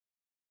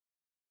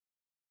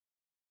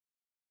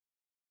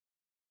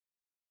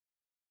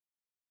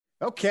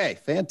Okay,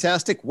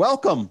 fantastic.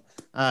 Welcome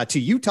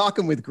to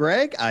UTOKing with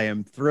Greg. I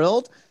am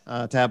thrilled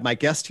to have my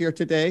guest here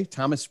today,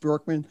 Tomas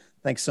Björkman.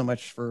 Thanks so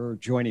much for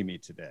joining me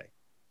today.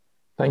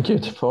 Thank you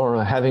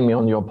for having me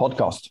on your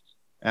podcast.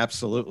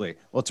 Absolutely.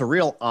 Well, it's a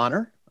real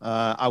honor.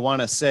 I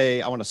want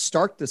to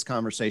start this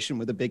conversation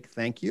with a big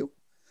thank you.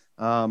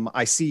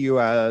 I see you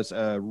as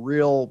a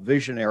real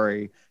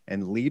visionary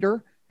and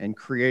leader and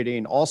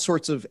creating all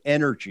sorts of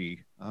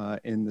energy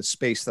in the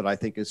space that I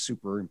think is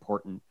super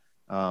important.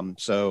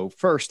 So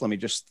first, let me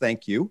just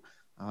thank you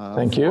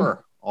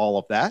for all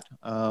of that.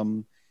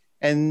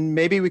 And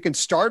maybe we can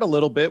start a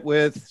little bit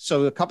with,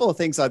 so a couple of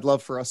things I'd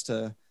love for us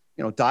to,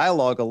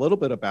 dialogue a little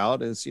bit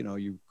about is,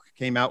 you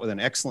came out with an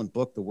excellent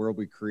book, The World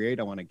We Create.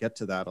 I want to get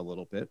to that a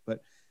little bit,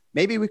 but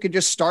maybe we could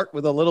just start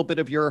with a little bit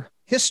of your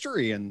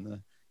history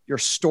and your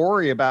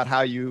story about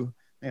how you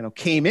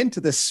came into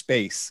this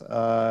space.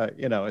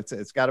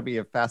 It's got to be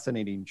a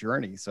fascinating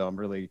journey.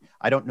 So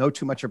I don't know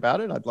too much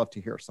about it. I'd love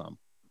to hear some.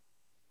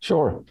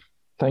 Sure.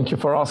 Thank you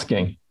for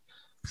asking.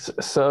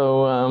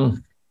 So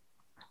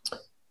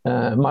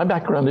my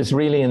background is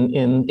really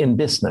in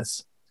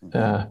business.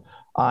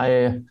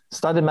 I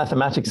studied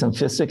mathematics and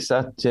physics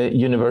at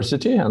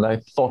university, and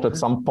I thought at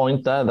some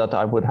point there that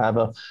I would have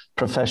a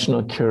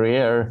professional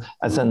career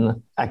as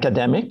an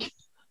academic.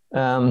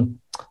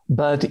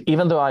 But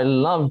even though I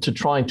loved to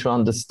try to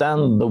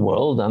understand the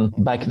world, and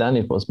back then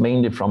it was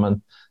mainly from a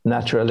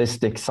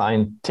naturalistic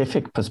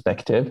scientific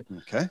perspective,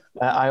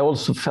 I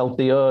also felt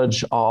the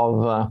urge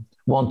of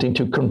wanting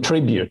to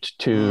contribute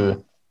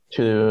to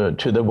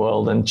the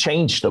world and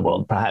change the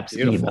world, perhaps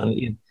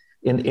even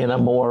in a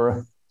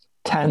more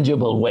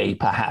tangible way,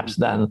 perhaps,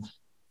 than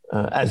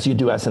as you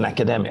do as an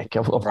academic.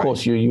 Of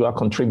course, you are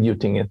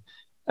contributing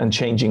and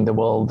changing the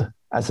world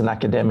as an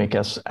academic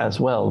as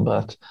well,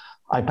 but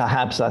I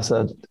perhaps as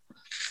a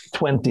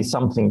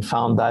 20-something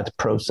found that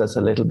process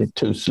a little bit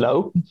too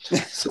slow.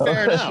 So,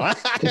 fair enough.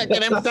 I can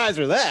empathize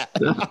with that.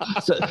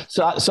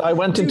 So I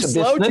went into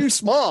business. Too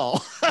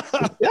small.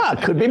 Yeah,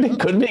 could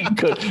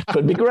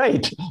be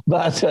great,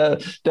 but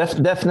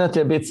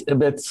definitely a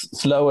bit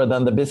slower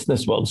than the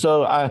business world.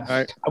 So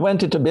I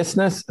went into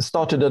business,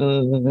 started a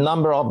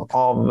number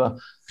of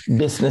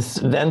business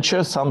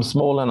ventures, some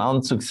small and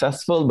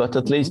unsuccessful, but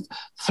at least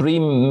 3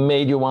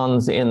 major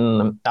ones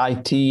in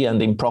IT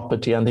and in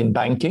property and in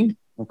banking.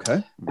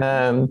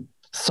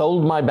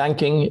 Sold my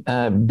banking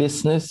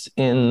business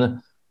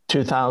in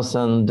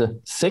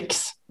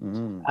 2006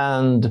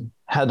 and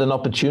had an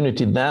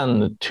opportunity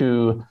then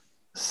to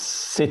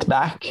sit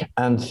back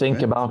and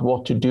think about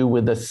what to do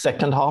with the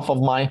second half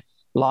of my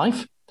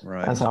life,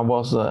 as I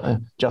was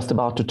just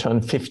about to turn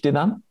 50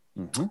 then.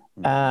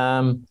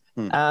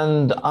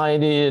 And I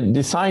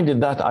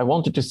decided that I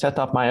wanted to set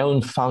up my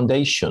own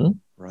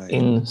foundation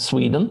in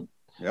Sweden.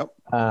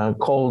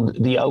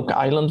 Called the Oak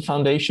Island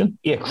Foundation,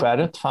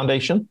 Ekfärret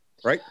Foundation.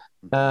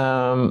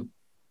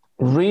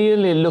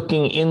 Really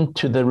looking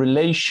into the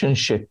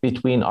relationship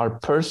between our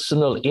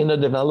personal inner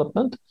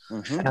development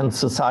and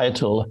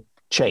societal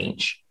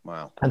change.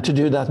 And to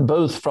do that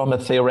both from a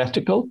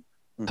theoretical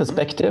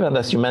perspective, and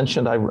as you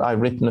mentioned,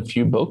 I've written a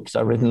few books.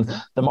 I've written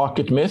The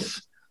Market Myth,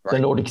 The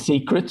Nordic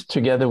Secret,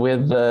 together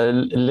with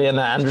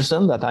Lena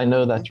Andersson, that I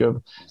know that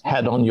you've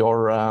had on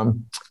your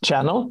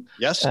channel.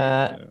 Yes.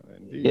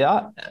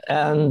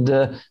 And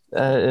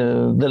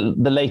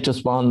the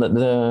latest one,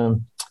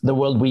 the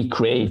World We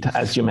Create,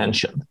 as you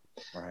mentioned.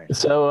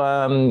 So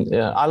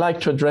I like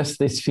to address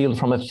this field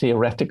from a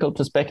theoretical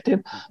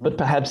perspective, but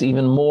perhaps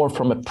even more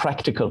from a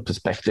practical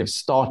perspective,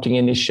 starting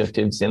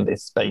initiatives in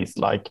this space,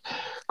 like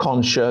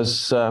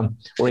conscious or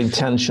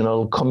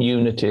intentional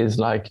communities,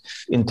 like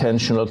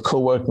intentional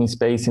co-working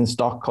space in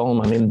Stockholm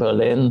and in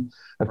Berlin,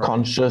 a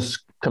conscious,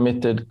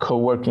 committed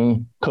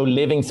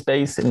co-living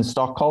space in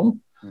Stockholm.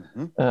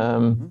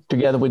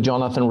 Together with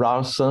Jonathan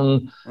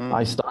Rowson,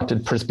 I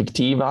started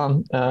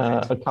Perspectiva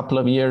a couple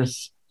of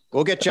years.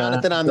 We'll get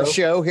Jonathan on the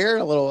show here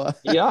a little.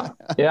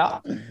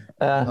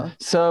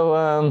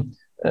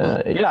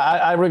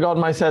 I regard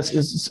myself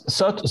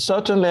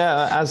certainly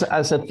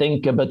as a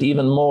thinker, but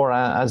even more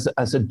as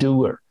a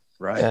doer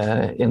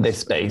in this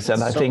space.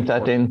 And I think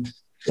that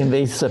in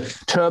these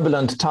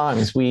turbulent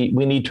times, we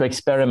need to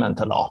experiment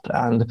a lot,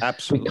 and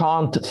we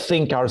can't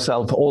think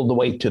ourselves all the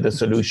way to the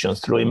solutions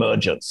through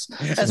emergence.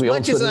 As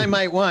much as I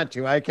might want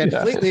to, I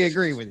completely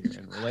agree with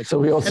you. So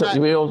we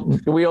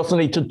also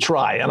need to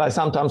try, and I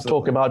sometimes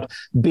talk about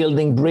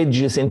building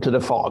bridges into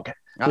the fog.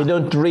 We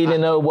don't really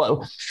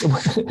know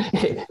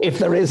if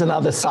there is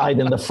another side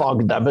in the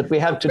fog there, but we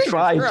have to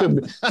try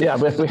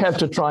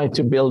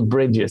to build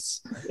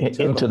bridges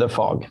into the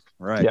fog.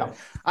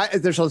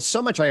 There's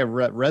so much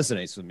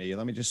resonates with me.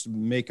 Let me just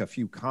make a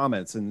few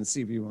comments and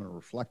see if you want to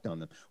reflect on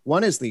them.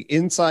 One is the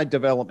inside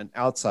development,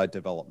 outside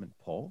development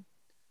pole.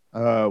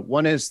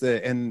 One is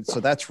so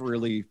that's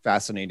really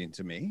fascinating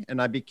to me.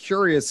 And I'd be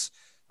curious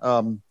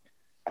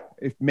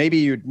if maybe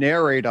you'd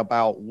narrate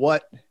about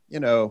what,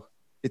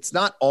 it's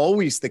not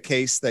always the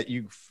case that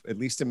you've, at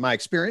least in my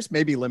experience,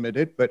 maybe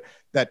limited, but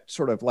that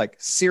sort of like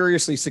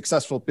seriously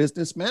successful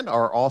businessmen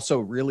are also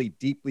really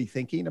deeply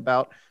thinking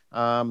about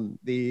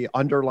the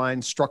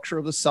underlying structure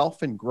of the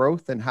self and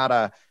growth and how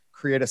to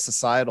create a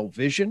societal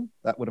vision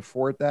that would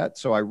afford that.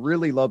 So I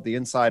really love the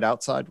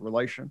inside-outside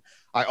relation.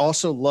 I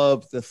also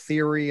love the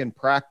theory and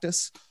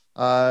practice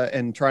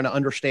and trying to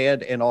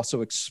understand and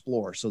also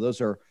explore. So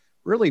those are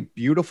really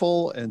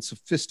beautiful and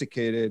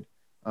sophisticated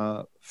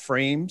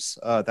frames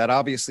that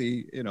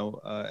obviously,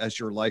 as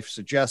your life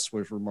suggests,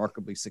 was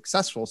remarkably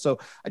successful. So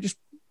I just,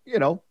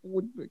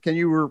 can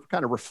you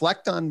kind of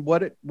reflect on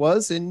what it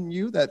was in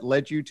you that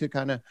led you to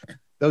kind of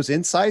those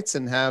insights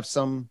and have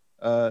some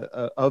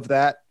of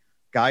that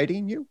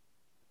guiding you?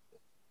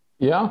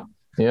 Yeah.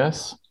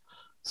 Yes.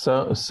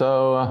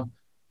 So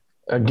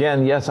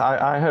again, yes,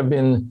 I have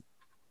been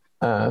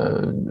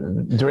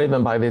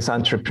driven by this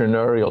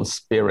entrepreneurial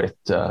spirit,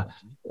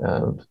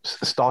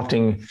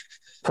 starting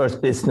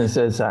first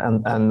businesses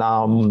and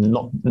now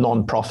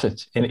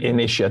non-profit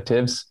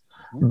initiatives.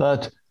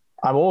 But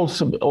I've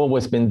also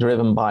always been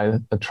driven by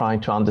trying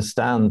to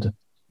understand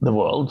the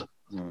world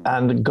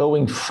and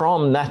going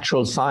from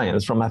natural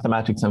science, from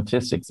mathematics and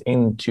physics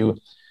into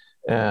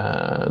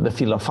the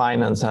field of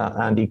finance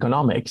and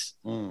economics.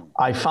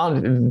 I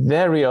found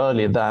very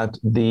early that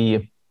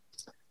the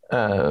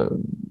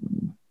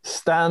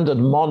standard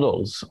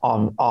models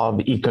of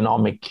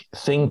economic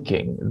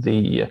thinking,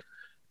 the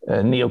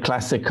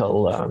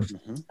neoclassical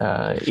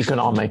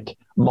economic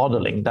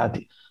modeling that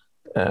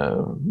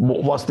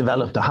was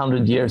developed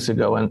 100 years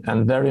ago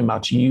and very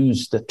much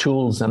used the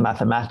tools and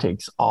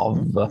mathematics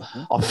of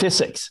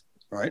physics.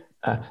 Right.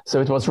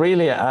 So it was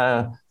really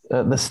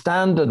the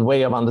standard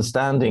way of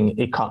understanding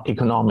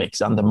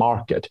economics and the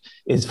market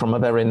is from a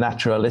very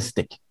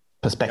naturalistic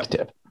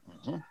perspective.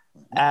 Yep.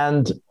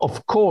 And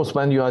of course,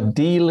 when you are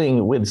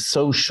dealing with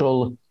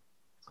social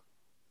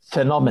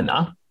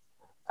phenomena,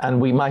 and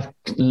we might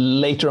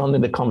later on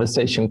in the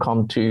conversation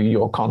come to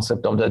your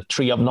concept of the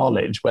tree of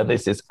knowledge, where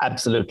this is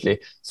absolutely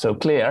so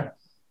clear,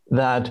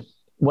 that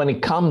when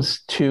it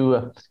comes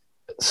to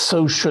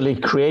socially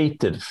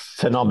created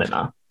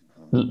phenomena,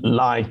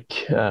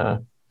 like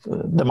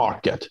the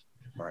market,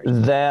 right,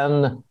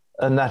 then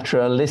a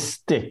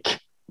naturalistic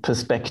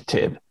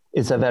perspective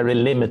is a very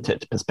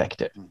limited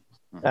perspective.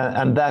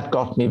 And that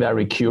got me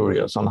very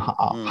curious on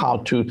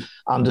how to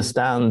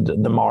understand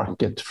the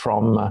market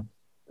from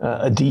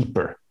a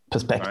deeper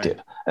perspective.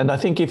 Right. And I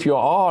think if you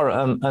are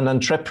an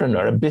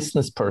entrepreneur, a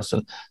business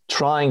person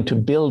trying to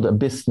build a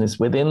business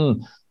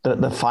within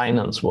the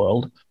finance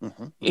world,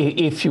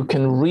 if you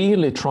can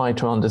really try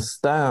to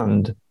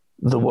understand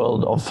the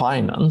world of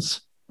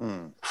finance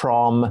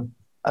from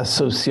a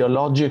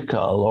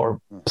sociological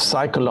or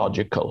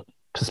psychological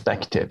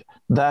perspective,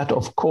 that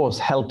of course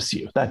helps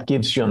you. That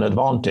gives you an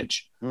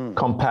advantage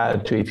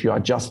compared to if you are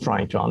just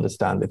trying to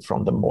understand it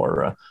from the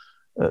more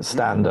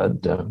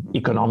standard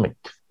economic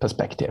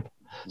perspective.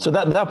 So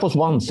that was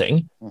one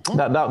thing.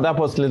 That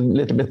was a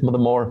little bit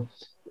more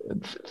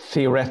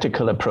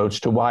theoretical approach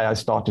to why I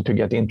started to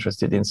get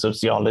interested in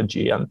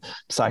sociology and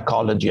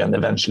psychology and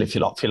eventually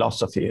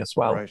philosophy as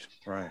well.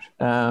 Right.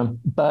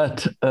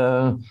 But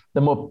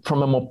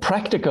from a more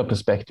practical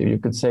perspective, you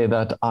could say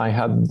that I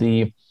had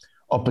the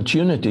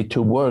opportunity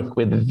to work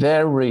with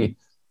very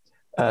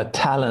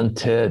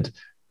talented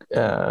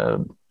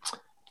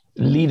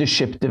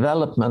leadership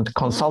development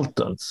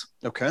consultants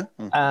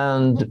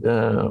and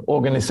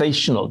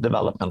organizational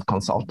development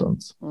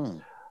consultants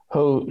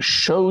who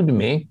showed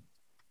me,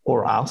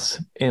 or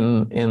us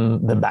in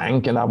the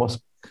bank, and I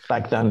was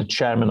back then the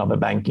chairman of a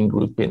banking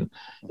group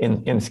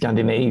in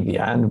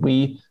Scandinavia, and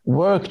we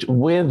worked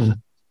with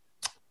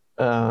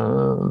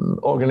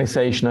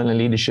organizational and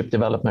leadership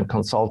development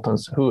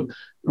consultants who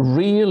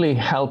really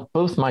helped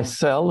both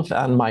myself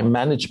and my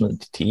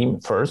management team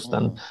first,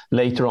 and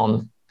later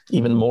on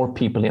even more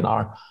people in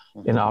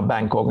our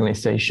bank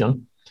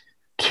organization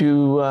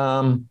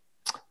to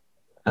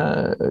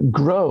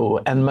grow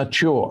and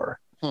mature.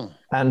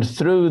 And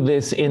through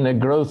this inner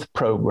growth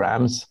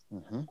programs,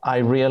 I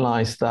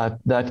realized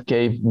that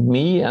gave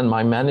me and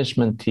my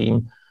management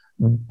team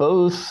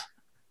both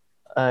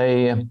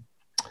a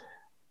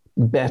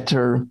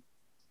better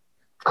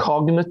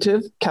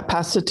cognitive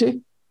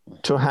capacity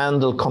to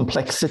handle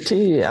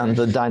complexity and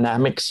the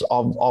dynamics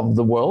of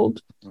the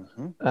world,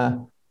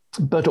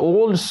 but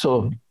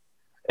also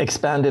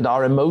expanded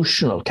our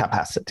emotional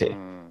capacity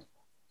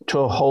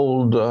to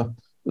hold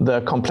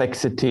the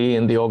complexity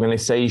in the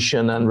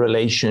organization and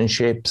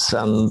relationships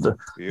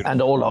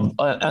and all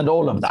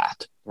of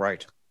that.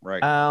 Right.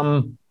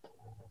 And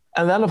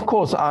then, of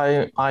course,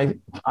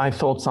 I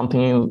thought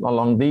something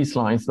along these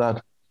lines,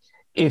 that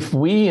if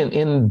we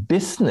in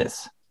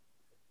business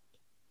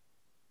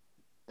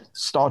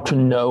start to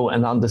know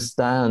and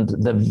understand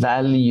the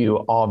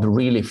value of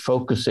really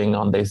focusing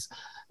on this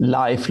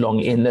lifelong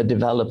inner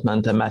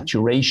development and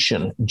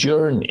maturation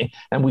journey,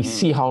 and we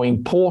see how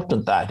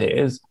important that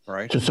is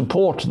to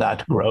support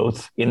that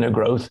growth, inner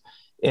growth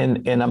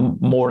in a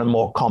more and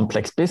more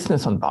complex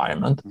business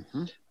environment,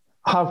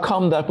 how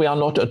come that we are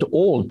not at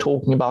all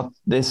talking about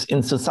this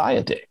in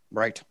society?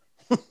 Right.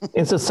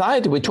 In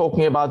society, we're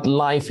talking about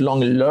lifelong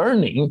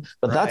learning,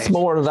 but that's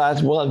more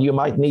that, well, you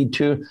might need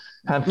to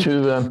have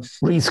to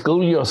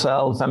reschool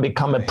yourself and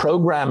become a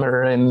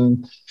programmer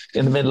in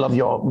the middle of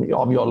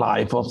your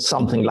life or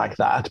something like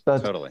that.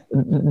 But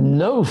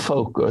no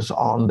focus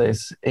on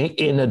this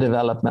in a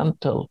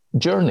developmental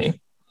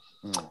journey.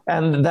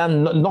 And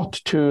then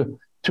not to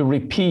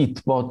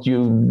repeat what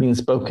you've been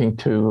speaking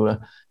to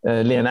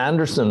Lena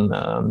Anderson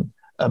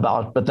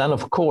about, but then,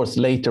 of course,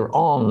 later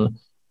on,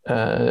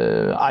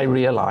 I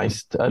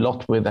realized a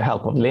lot with the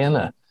help of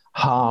Lena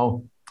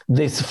how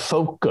this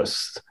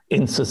focus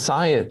in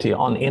society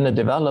on inner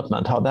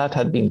development, how that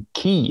had been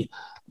key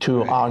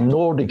to our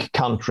Nordic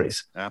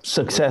countries'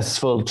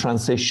 successful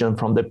transition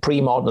from the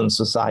pre-modern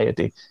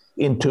society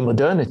into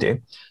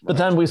modernity. But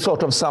then we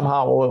sort of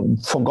somehow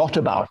forgot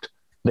about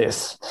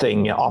this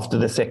thing after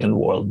the Second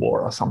World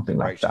War or something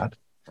like that.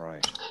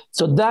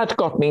 So that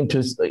got me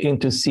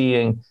into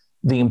seeing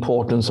the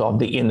importance of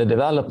the inner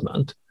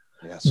development.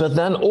 But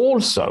then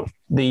also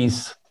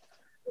these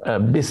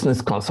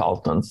business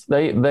consultants,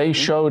 they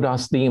showed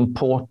us the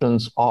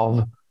importance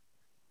of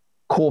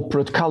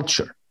corporate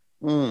culture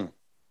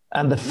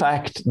and the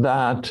fact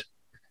that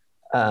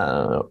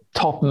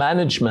top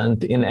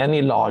management in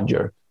any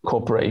larger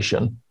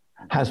corporation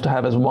has to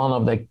have as one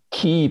of the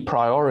key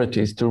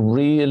priorities to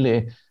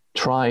really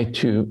try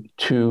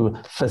to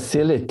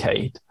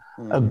facilitate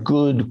a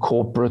good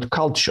corporate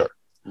culture.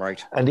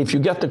 And if you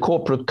get the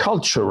corporate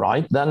culture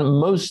right, then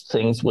most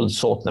things will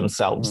sort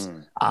themselves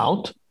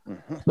out.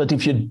 But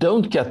if you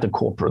don't get the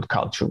corporate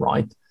culture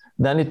right,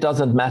 then it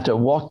doesn't matter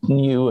what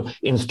new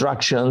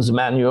instructions,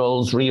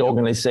 manuals,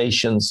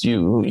 reorganizations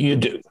you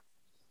do.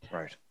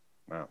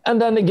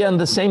 And then again,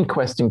 the same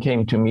question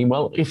came to me.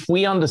 Well, if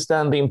we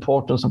understand the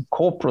importance of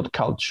corporate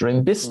culture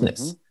in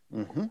business,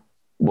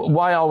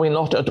 why are we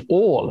not at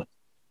all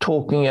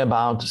talking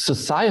about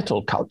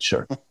societal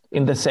culture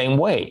in the same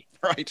way?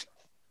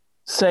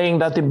 Saying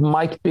that it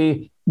might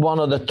be one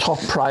of the top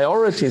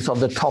priorities of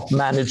the top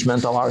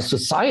management of our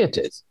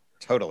societies.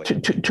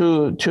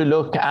 To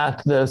look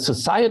at the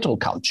societal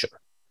culture.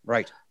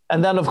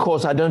 And then, of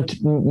course, I don't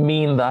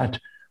mean that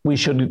we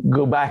should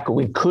go back, or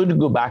we could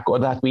go back, or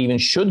that we even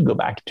should go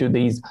back to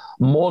these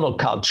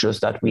monocultures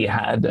that we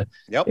had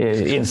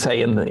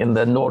in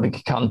the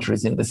Nordic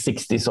countries in the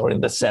 60s or in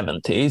the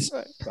 70s.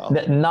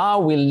 Now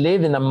we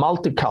live in a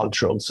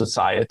multicultural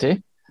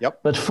society.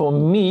 But for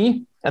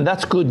me, and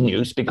that's good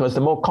news, because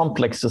the more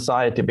complex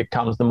society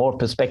becomes, the more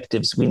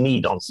perspectives we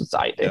need on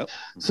society.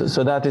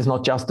 So that is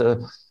not just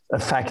a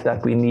fact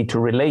that we need to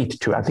relate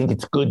to. I think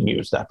it's good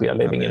news that we are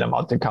living in a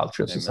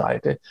multicultural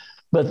society.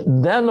 But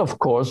then, of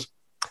course,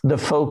 the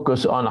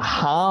focus on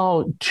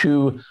how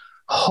to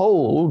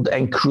hold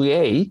and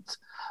create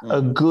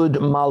a good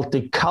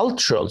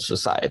multicultural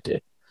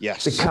society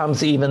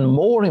becomes even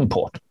more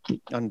important.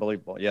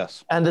 Unbelievable,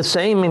 yes. And the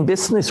same in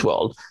business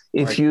world.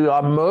 If you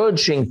are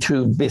merging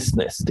two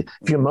business,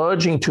 if you're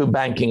merging two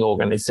banking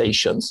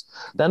organizations,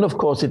 then of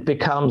course it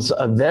becomes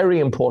a very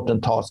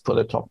important task for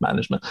the top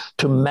management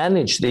to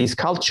manage these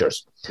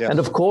cultures. And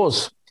of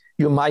course,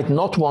 you might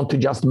not want to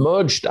just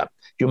merge them.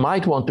 You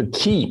might want to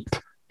keep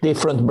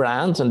different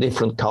brands and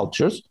different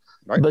cultures,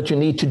 but you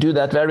need to do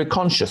that very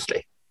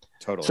consciously.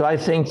 So I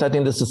think that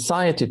in the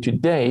society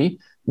today,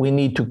 we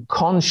need to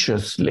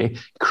consciously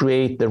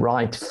create the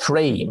right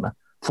frame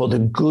for the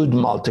good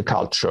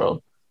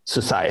multicultural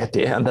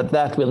society, and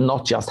that will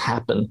not just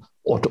happen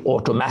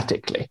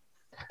automatically.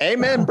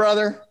 Amen,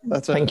 brother.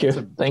 That's a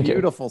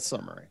beautiful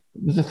summary.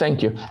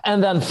 Thank you.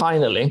 And then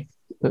finally,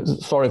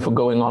 sorry for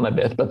going on a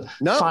bit, but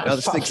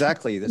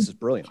this is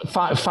brilliant.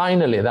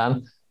 Finally,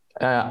 then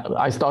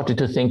I started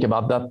to think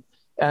about that,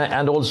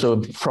 and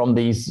also from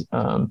these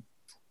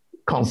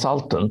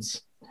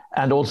consultants,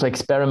 and also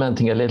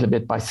experimenting a little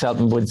bit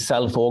with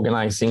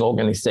self-organizing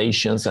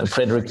organizations and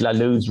Frederick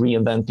Laloux's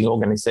reinventing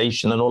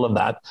organization and all of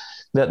that,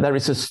 that there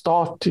is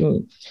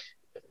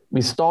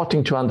we're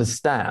starting to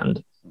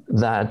understand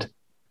that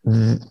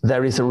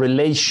there is a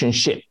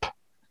relationship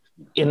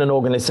in an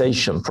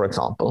organization, for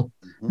example,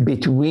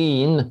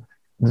 between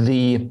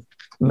the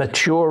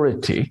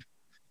maturity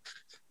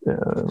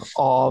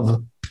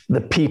of the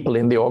people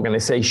in the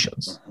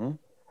organizations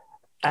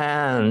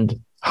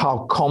and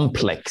how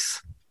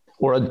complex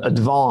or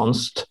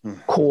advanced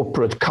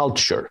corporate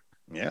culture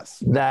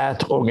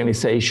that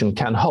organization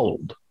can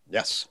hold.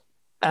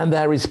 And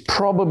there is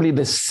probably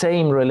the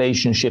same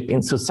relationship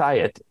in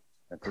society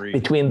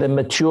between the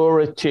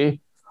maturity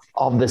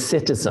of the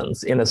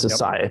citizens in a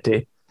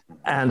society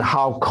and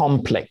how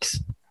complex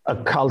a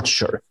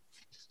culture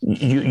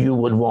you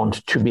would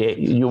want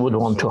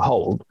to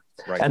hold.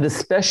 And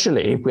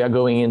especially if we are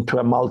going into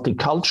a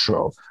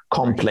multicultural,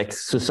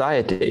 complex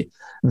society,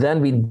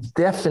 then we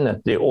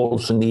definitely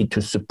also need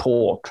to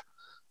support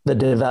the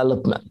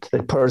development,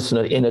 the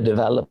personal inner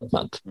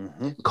development,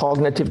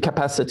 cognitive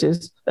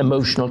capacities,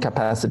 emotional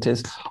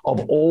capacities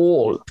of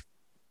all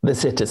the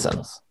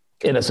citizens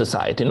in a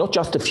society, not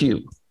just a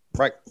few,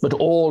 but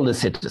all the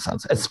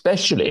citizens,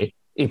 especially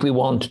if we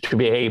want to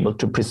be able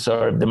to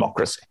preserve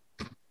democracy.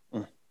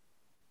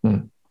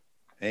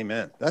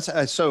 Amen.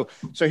 That's so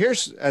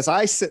here's, as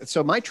I said,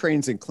 so my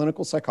training's in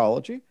clinical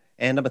psychology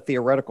and I'm a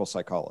theoretical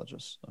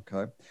psychologist.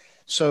 Okay.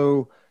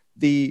 So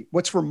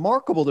what's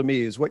remarkable to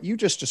me is what you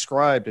just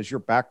described as your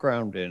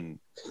background in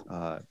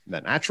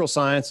the natural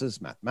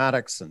sciences,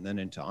 mathematics, and then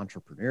into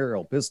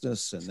entrepreneurial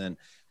business, and then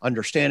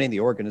understanding the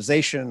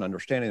organization,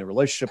 understanding the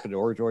relationship of the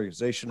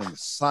organization and the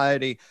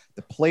society,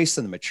 the place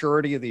and the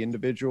maturity of the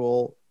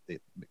individual, the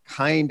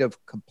kind of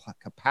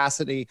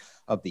capacity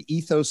of the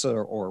ethos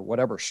or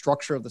whatever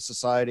structure of the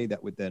society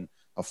that would then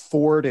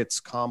afford its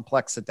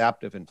complex,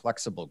 adaptive, and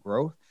flexible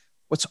growth.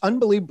 What's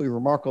unbelievably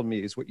remarkable to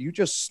me is what you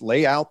just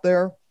lay out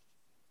there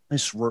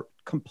is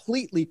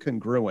completely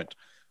congruent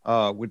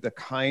with the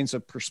kinds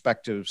of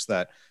perspectives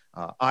that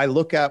I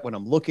look at when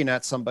I'm looking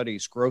at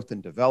somebody's growth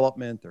and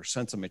development, their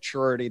sense of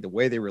maturity, the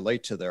way they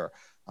relate to their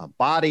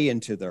body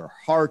and to their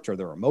heart or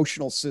their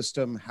emotional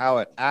system, how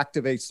it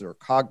activates their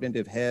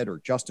cognitive head or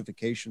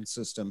justification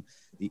system,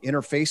 the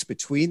interface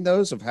between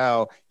those of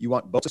how you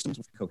want both systems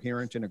with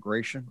coherent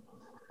integration,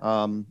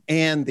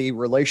 and the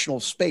relational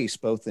space,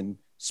 both in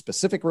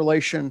specific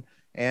relation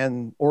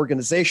and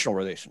organizational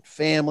relation,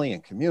 family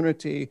and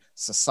community,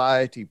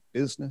 society,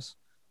 business.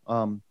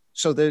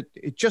 So that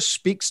it just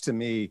speaks to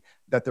me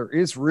that there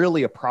is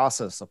really a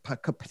process, a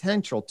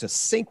potential to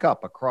sync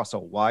up across a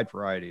wide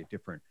variety of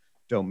different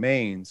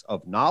domains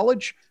of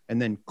knowledge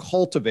and then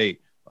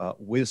cultivate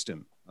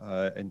wisdom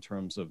in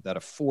terms of that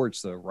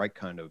affords the right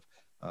kind of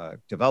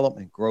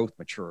development, growth,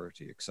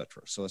 maturity, et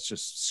cetera. So it's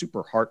just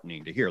super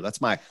heartening to hear.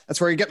 That's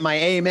where you get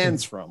my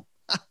amens from.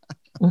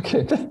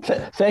 Okay,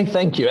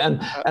 thank you.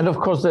 And of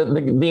course,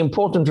 the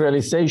important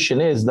realization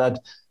is that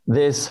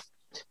this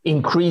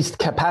increased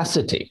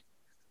capacity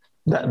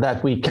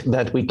that we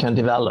can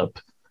develop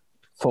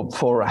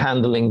for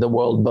handling the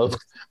world, both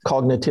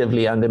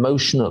cognitively and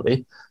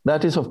emotionally,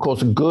 that is, of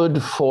course,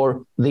 good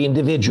for the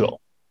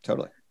individual.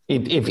 Totally.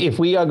 If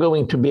we are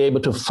going to be able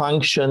to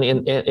function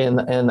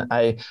in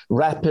a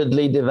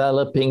rapidly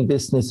developing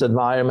business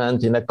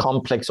environment, in a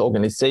complex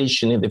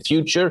organization in the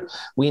future,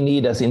 we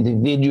need as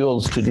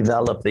individuals to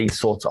develop these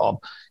sorts of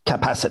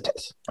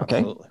capacities.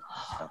 Okay.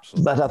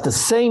 Absolutely. But at the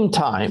same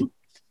time,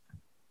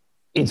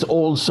 it's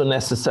also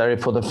necessary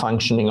for the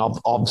functioning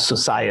of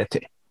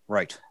society.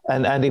 Right.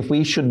 And if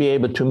we should be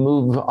able to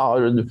move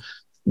our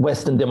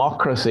Western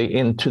democracy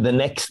into the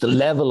next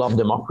level of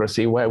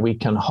democracy, where we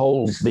can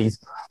hold these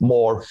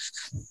more,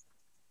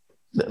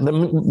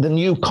 the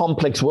new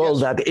complex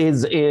world that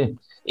is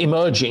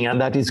emerging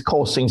and that is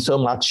causing so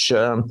much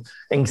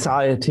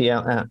anxiety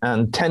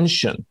and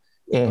tension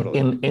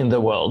in the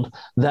world,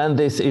 then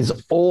this is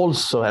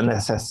also a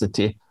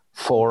necessity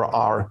for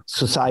our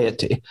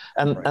society.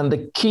 And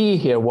the key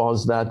here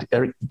was that,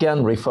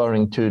 again,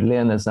 referring to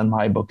Lene's and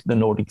my book, The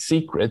Nordic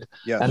Secret,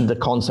 and the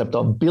concept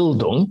of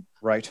Bildung,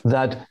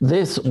 that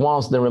this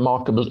was the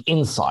remarkable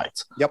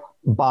insight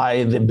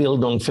by the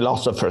Bildung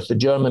philosophers, the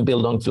German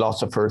Bildung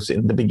philosophers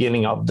in the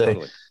beginning of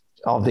the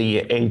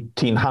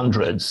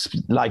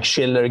 1800s, like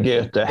Schiller,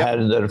 Goethe,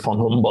 Herder, von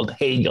Humboldt,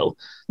 Hegel.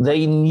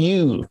 They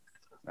knew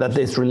that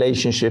this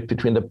relationship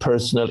between the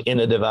personal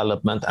inner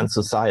development and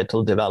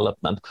societal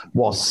development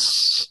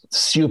was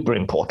super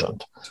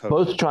important,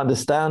 both to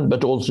understand,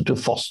 but also to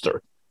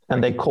foster.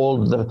 And they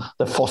called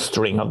the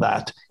fostering of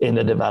that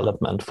inner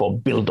development for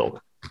Bildung.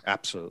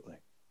 Absolutely.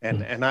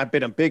 And I've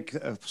been a big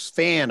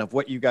fan of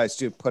what you guys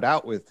do put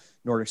out with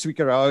Nordic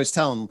Speaker. I always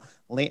tell them,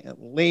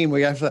 Lean,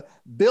 we have to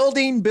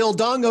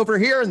Bildung over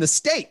here in the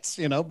States,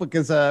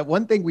 because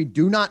one thing we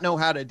do not know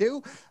how to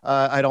do,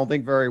 I don't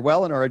think very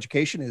well in our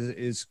education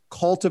is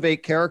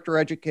cultivate character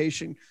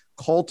education,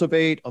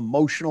 cultivate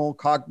emotional,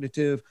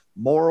 cognitive,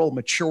 moral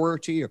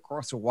maturity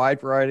across a wide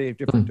variety of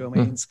different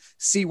domains,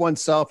 see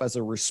oneself as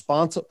a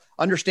responsible,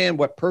 understand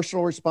what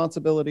personal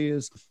responsibility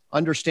is,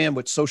 understand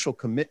what social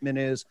commitment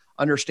is,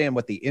 understand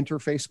what the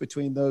interface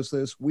between those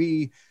is.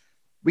 We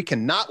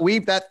cannot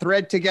weave that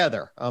thread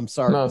together. I'm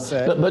sorry to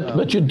say,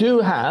 but you do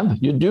have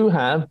in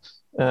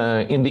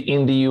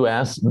the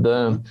US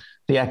the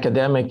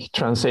academic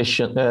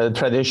tradition of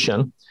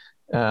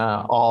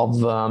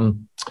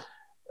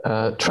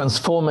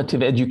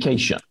transformative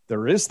education.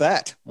 There is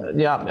that.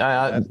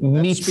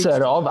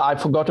 Mitzerov. I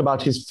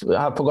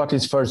forgot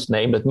his first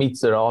name, but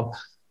Mitzerov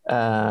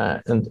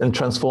and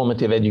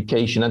transformative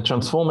education. And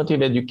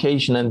transformative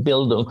education and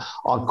Bildung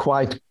are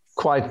quite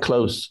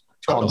close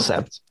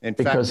concepts,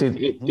 because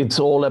it's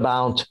all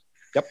about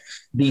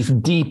these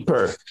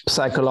deeper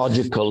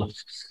psychological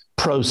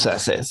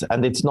processes,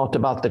 and it's not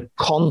about the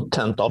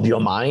content of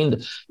your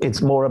mind.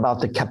 It's more about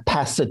the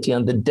capacity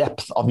and the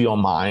depth of your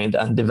mind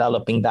and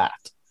developing that.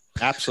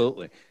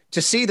 Absolutely.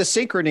 To see the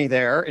synchrony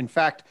there. In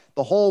fact,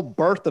 the whole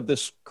birth of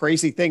this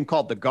crazy thing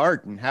called the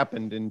Garden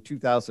happened in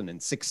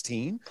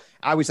 2016.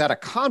 I was at a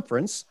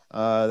conference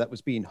that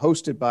was being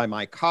hosted by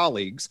my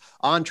colleagues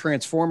on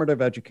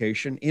transformative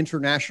education,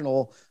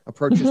 international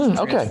approaches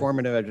to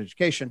transformative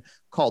education,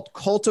 called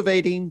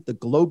Cultivating the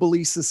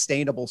Globally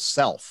Sustainable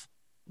Self.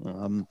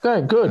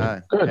 Okay, good.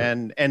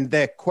 And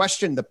the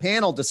question, the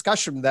panel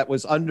discussion that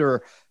was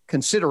under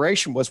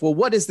consideration was, well,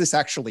 what does this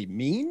actually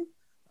mean?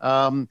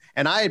 And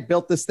I had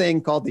built this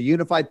thing called the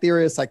Unified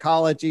Theory of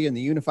Psychology and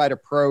the Unified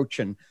Approach,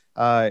 and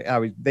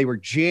they were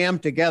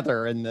jammed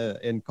together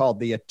in called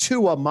the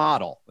ATUA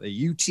model,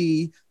 the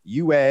UT,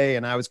 UA,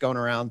 and I was going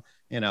around,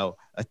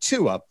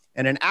 ATUA.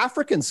 And an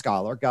African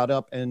scholar got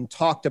up and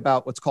talked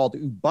about what's called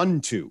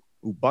Ubuntu.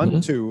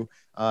 Ubuntu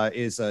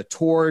is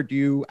toward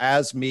you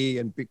as me,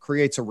 and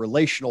creates a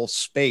relational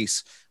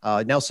space.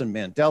 Nelson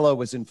Mandela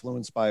was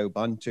influenced by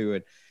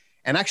Ubuntu.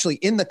 And actually,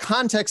 in the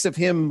context of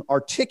him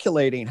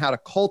articulating how to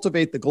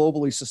cultivate the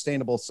globally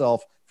sustainable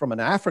self from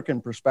an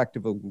African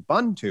perspective of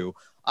Ubuntu,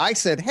 I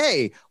said,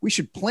 hey, we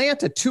should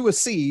plant ATUA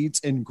seeds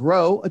and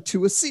grow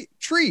ATUA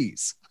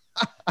trees.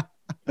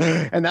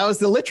 And that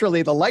was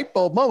literally the light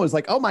bulb moment. It was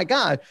like, oh my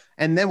God.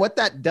 And then what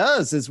that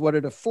does is what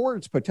it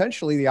affords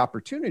potentially the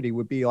opportunity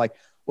would be like,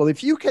 well,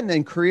 if you can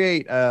then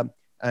create an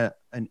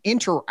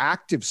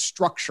interactive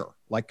structure,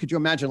 like, could you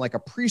imagine like a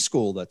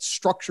preschool that's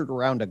structured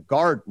around a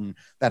garden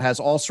that has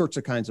all sorts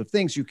of kinds of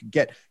things? You could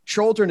get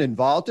children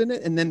involved in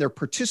it, and then their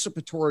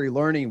participatory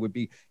learning would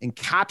be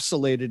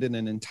encapsulated in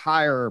an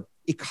entire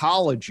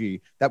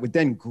ecology that would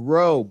then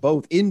grow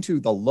both into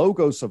the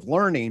logos of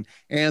learning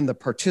and the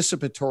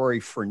participatory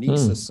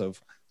phronesis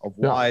of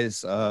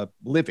wise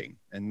living.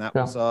 And that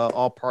was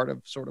all part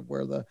of sort of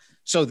where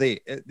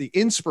the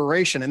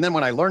inspiration. And then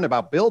when I learned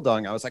about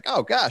Bildung, I was like,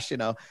 oh gosh, this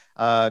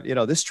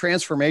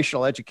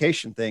transformational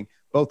education thing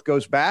both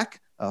goes back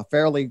a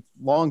fairly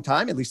long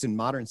time, at least in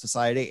modern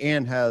society,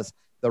 and has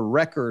the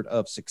record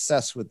of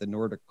success with the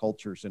Nordic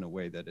cultures in a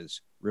way that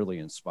is really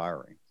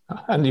inspiring.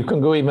 And you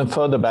can go even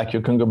further back. You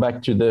can go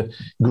back to the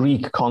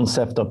Greek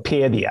concept of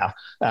paideia.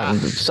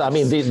 So, I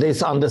mean,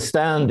 this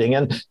understanding,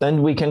 and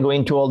then we can go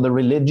into all the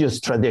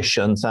religious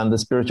traditions and the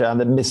spiritual and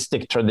the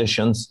mystic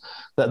traditions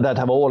that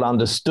have all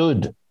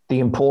understood the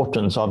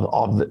importance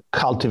of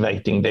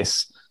cultivating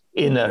this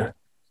inner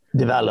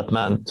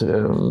development,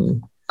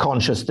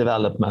 conscious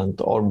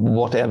development, or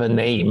whatever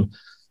name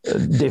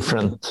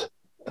different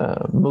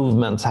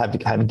movements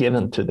have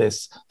given to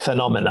this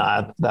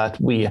phenomena that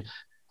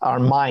our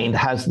mind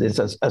has this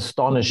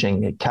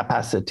astonishing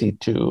capacity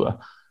to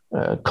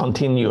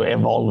continue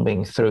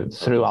evolving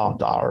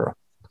throughout our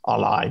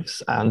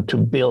lives and to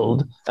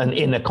build an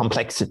inner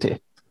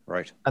complexity.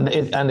 Right.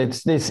 And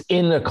it's this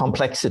inner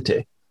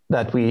complexity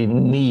that we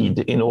need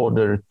in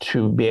order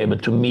to be able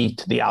to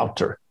meet the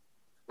outer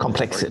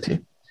complexity.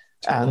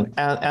 Right.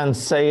 And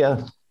say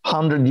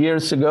 100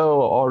 years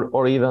ago,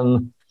 or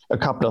even a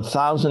couple of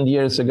thousand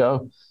years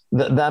ago,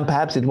 then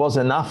perhaps it was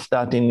enough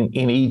that in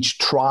each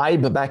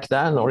tribe back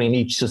then, or in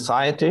each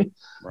society,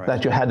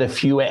 that you had a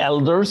few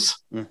elders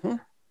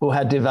who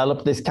had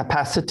developed this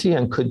capacity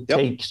and could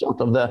take sort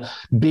of the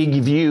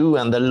big view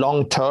and the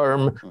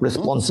long-term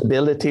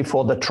responsibility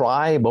for the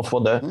tribe or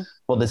for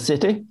the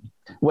city.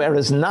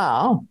 Whereas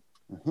now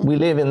we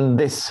live in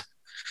this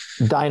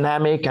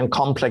dynamic and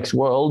complex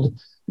world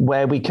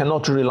where we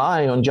cannot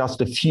rely on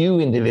just a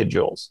few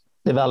individuals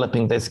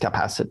developing this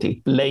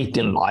capacity late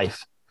in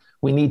life.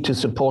 We need to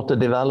support the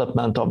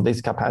development of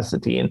this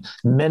capacity in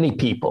many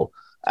people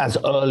as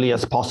early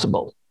as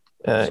possible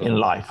in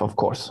life, of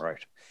course.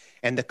 Right.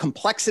 And the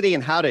complexity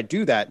and how to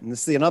do that. And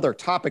this is another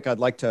topic I'd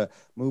like to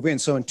move in.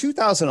 So in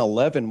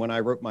 2011, when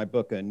I wrote my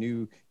book, A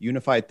New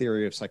Unified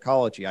Theory of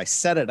Psychology, I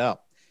set it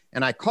up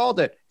and I called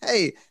it,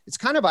 hey, it's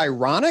kind of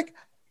ironic,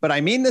 but I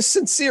mean this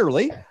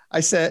sincerely. I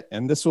said,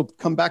 and this will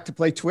come back to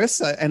play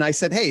twists. And I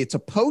said, hey, it's a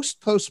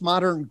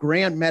postmodern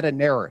grand meta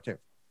narrative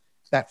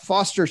that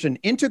fosters an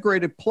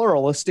integrated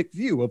pluralistic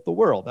view of the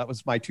world. That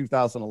was my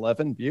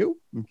 2011 view.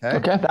 Okay,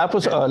 that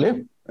was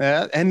early.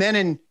 And then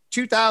in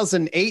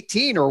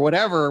 2018 or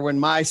whatever,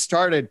 when I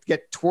started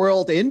get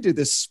twirled into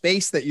this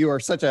space that you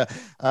are such a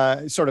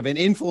sort of an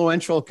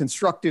influential,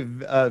 constructive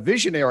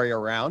visionary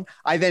around,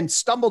 I then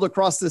stumbled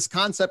across this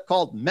concept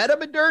called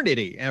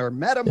metamodernity or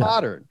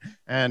metamodern.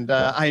 And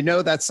I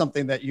know that's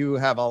something that you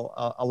have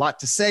a lot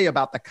to say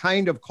about the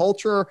kind of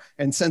culture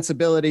and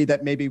sensibility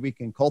that maybe we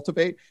can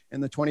cultivate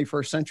in the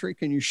 21st century.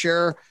 Can you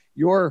share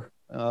your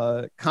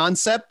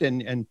concept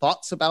and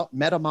thoughts about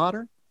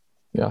metamodern?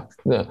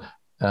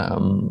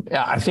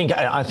 I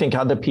think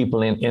other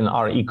people in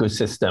our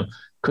ecosystem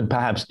could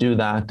perhaps do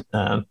that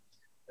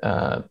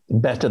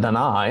better than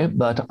I,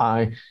 but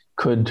I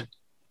could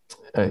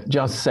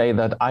just say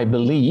that I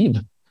believe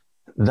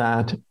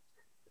that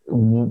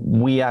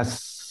we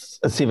as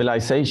a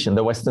civilization,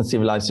 the Western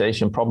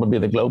civilization, probably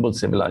the global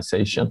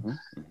civilization,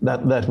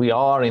 that we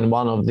are in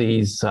one of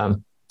these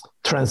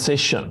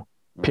transition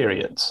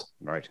periods,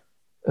 right?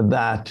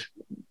 That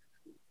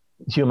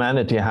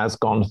humanity has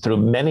gone through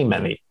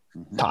many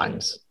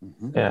times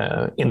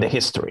in the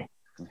history,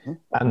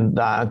 and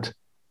that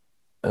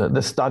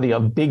the study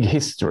of big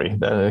history,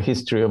 the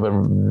history of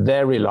a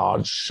very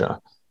large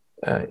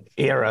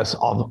eras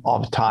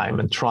of time,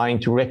 and trying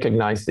to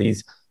recognize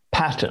these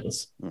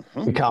patterns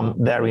become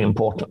very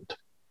important.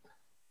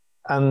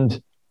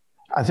 And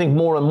I think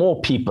more and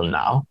more people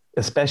now,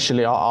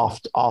 especially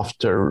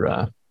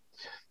after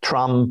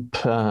Trump,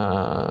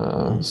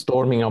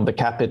 storming of the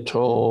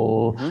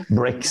Capitol,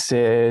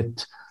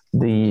 Brexit,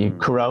 the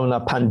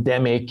Corona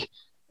pandemic,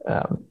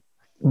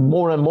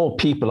 more and more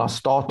people are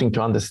starting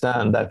to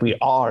understand that we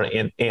are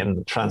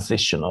in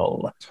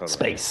transitional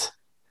space.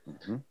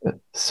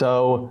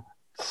 So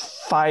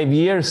 5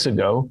 years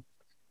ago,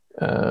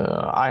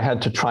 I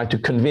had to try to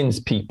convince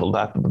people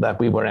that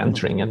we were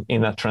entering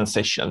in a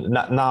transition.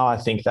 Now I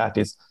think that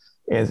is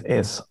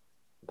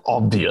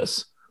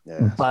obvious.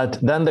 Yes. But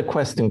then the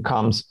question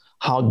comes,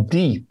 how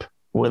deep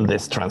will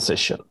this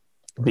transition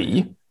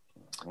be?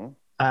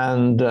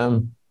 And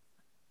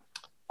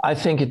I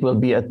think it will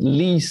be at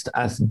least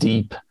as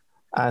deep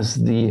as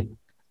the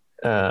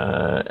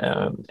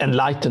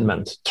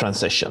Enlightenment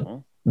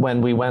transition,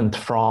 when we went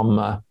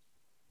from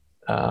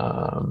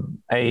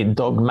a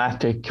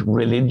dogmatic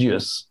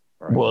religious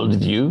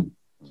worldview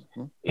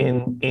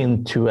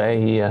into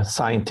a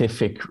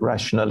scientific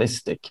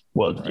rationalistic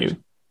worldview.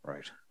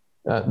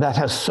 That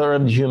has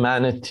served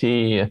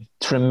humanity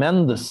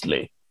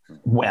tremendously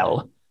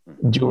well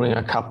during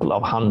a couple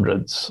of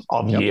hundreds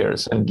of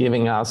years, and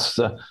giving us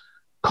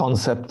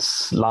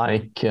concepts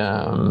like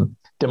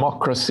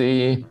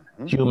democracy,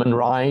 human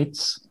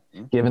rights,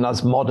 giving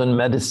us modern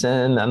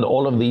medicine, and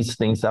all of these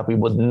things that we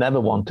would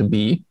never want to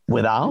be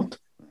without.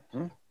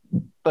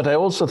 But I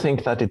also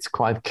think that it's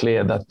quite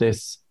clear that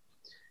this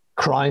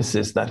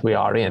crisis that we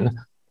are in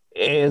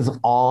is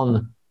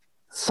on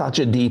such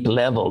a deep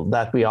level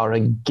that we are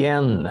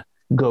again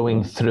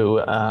going through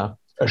a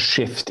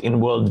shift in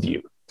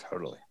worldview,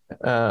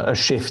 a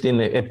shift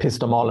in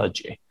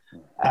epistemology,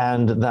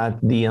 and that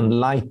the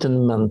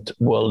Enlightenment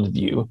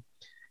worldview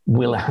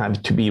will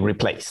have to be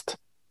replaced.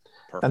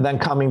 And then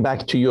coming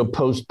back to your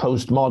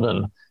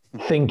postmodern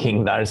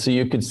thinking there, so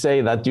you could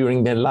say that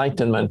during the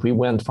Enlightenment, we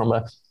went from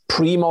a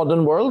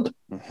pre-modern world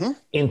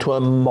into a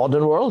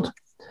modern world.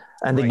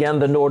 And again,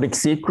 the Nordic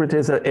secret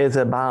is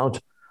about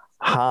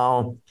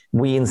how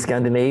we in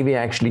Scandinavia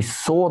actually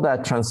saw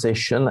that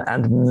transition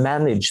and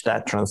managed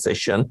that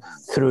transition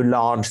through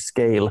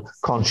large-scale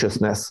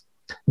consciousness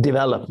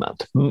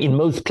development. In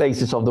most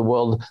places of the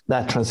world,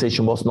 that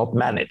transition was not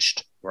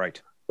managed.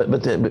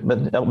 But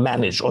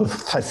managed or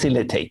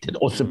facilitated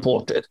or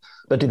supported,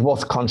 but it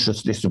was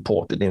consciously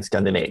supported in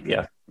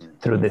Scandinavia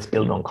through this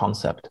build-on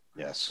concept.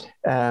 Yes.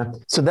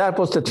 So that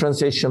was the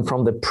transition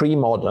from the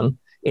pre-modern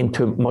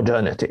into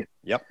modernity.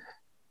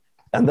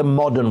 And the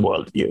modern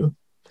worldview.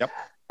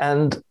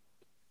 And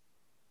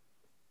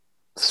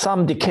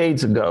some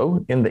decades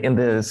ago, in the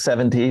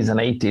 70s and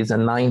 80s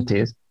and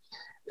 90s,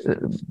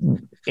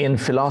 in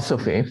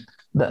philosophy,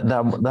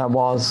 there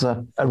was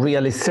a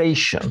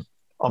realization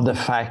of the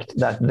fact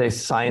that this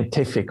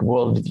scientific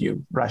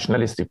worldview,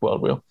 rationalistic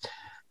worldview,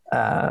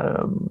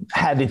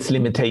 had its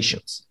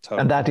limitations.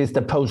 And that is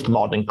the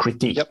postmodern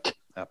critique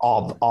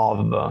of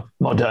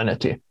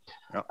modernity.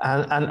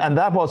 And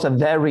that was a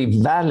very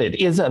valid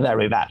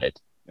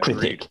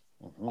critique.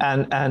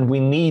 And we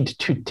need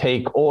to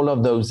take all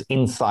of those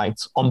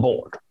insights on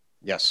board.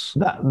 Yes.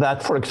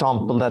 That, for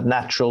example, that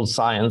natural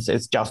science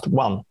is just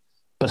one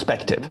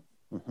perspective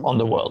on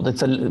the world.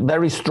 It's a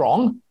very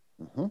strong,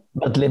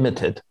 but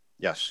limited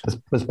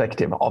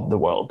perspective of the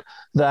world.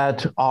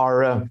 That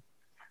our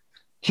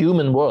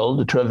human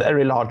world, to a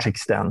very large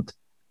extent,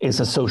 is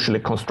a socially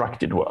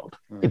constructed world.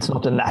 It's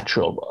not a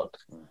natural world.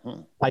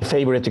 My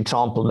favorite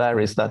example there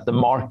is that the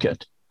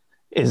market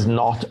is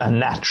not a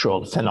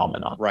natural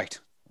phenomenon.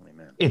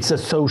 Amen. It's a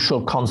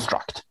social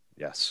construct.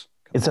 Yes.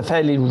 It's a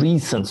fairly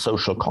recent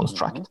social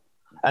construct.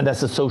 And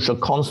as a social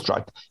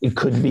construct, it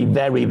could be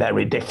very,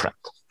 very different.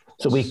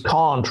 So we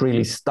can't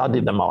really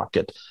study the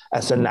market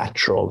as a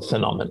natural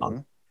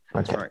phenomenon.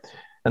 Okay.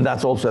 And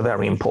that's also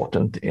very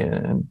important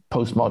in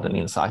postmodern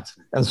insights,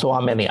 and so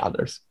are many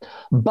others.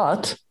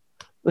 But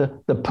the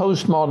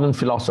postmodern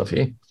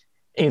philosophy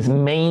is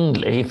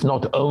mainly, if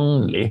not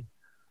only,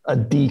 a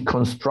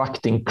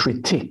deconstructing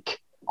critique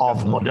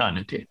of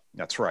modernity.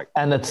 That's right.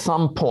 And at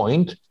some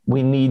point,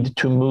 we need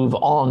to move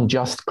on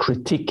just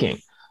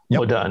critiquing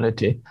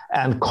modernity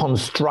and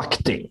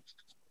constructing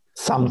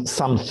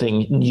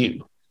something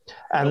new.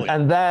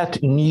 And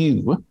that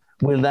new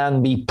will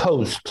then be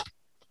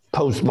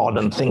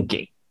postmodern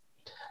thinking.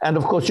 And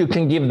of course, you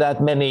can give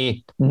that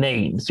many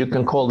names. You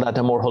can call that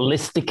a more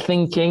holistic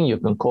thinking. You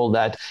can call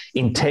that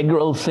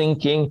integral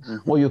thinking,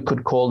 or you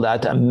could call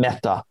that a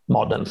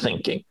meta-modern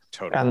thinking.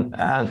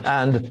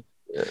 And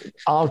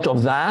out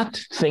of that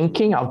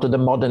thinking, out of the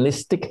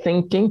modernistic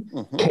thinking,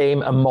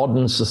 came a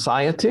modern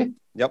society.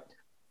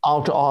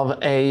 Out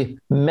of a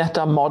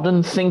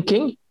meta-modern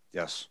thinking,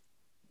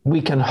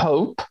 we can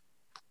hope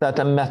that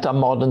a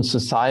meta-modern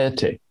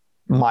society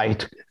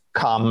might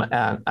come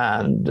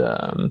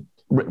and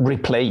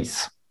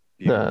replace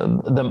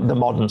the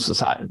modern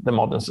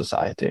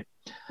society.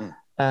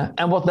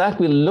 And what that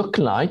will look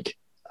like,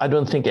 I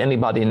don't think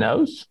anybody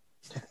knows,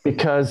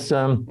 because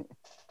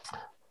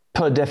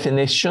per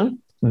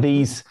definition,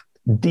 these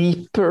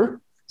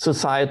deeper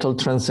societal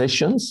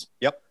transitions,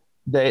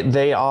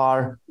 they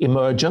are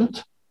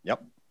emergent,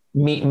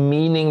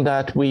 meaning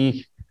that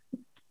we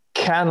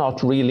cannot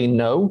really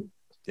know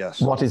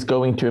what is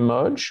going to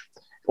emerge.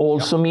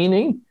 Also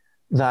meaning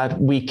that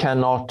we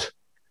cannot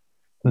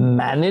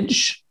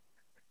manage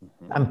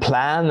and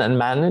plan and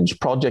manage,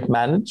 project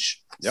manage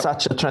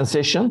such a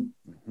transition,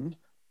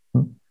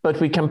 but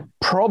we can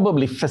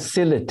probably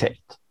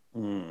facilitate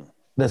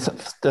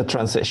the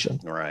transition.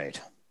 Right.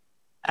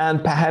 And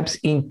perhaps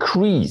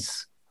increase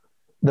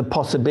the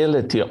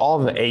possibility of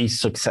a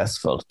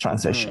successful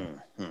transition.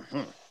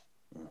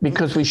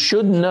 Because we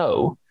should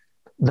know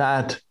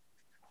that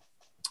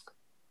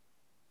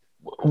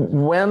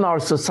when our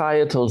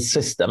societal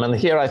system, and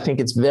here I think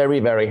it's very,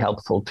 very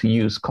helpful to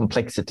use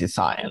complexity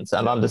science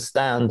and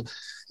understand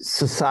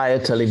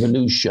societal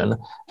evolution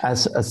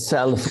as a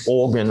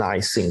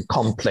self-organizing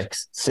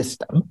complex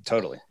system.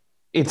 Totally.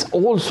 It's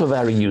also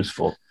very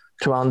useful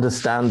to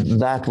understand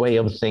that way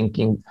of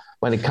thinking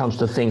when it comes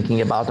to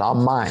thinking about our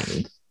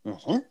mind,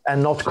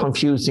 and not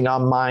confusing our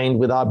mind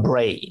with our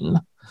brain,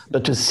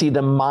 but to see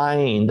the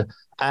mind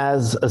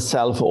as a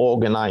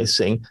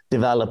self-organizing,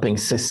 developing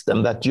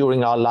system that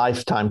during our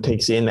lifetime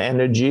takes in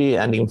energy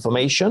and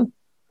information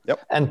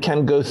and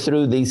can go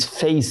through these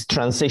phase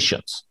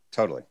transitions.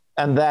 Totally.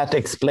 And that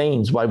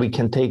explains why we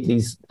can take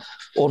these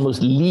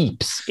almost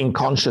leaps in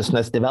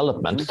consciousness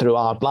development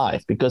throughout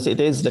life, because it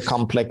is the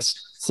complex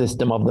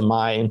system of the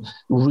mind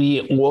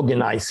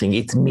reorganizing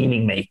its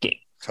meaning making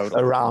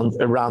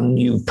around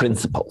new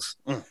principles.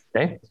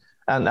 Okay.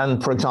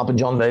 And for example,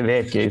 John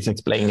Vervaeke is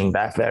explaining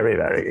that very,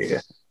 very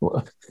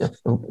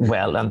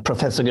well, and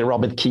Professor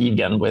Robert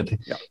Keegan with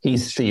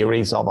his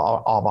theories of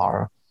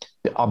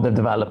the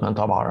development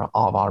of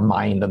our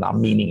mind and our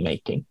meaning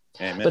making.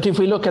 Amen. But if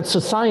we look at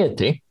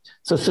society,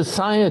 so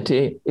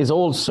society is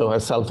also a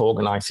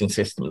self-organizing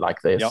system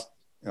like this.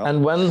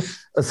 And when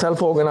a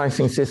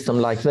self-organizing system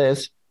like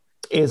this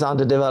is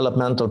under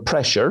developmental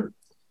pressure,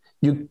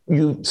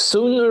 you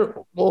sooner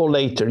or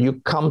later you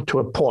come to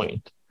a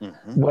point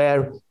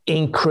where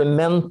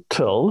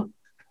incremental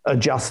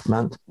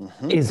adjustment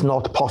is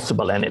not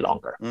possible any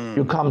longer.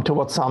 You come to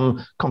what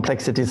some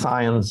complexity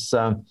science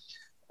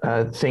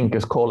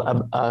thinkers call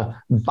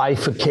a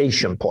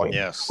bifurcation point,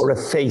 or a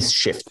phase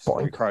shift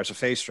point. It requires a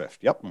phase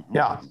shift.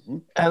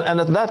 And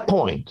at that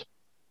point,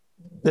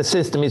 the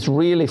system is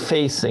really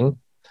facing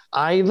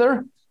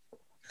either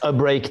a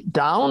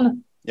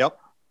breakdown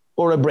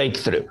or a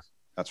breakthrough.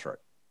 That's right.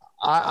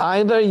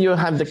 Either you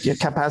have the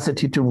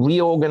capacity to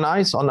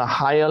reorganize on a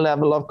higher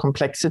level of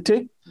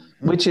complexity,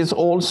 which is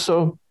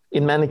also,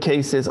 in many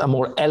cases, a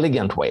more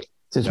elegant way.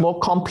 So it's more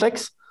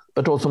complex,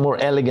 but also more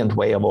elegant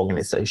way of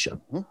organization.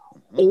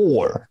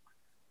 Or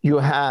you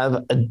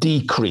have a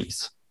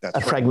decrease,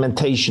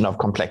 fragmentation of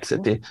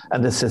complexity,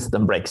 and the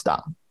system breaks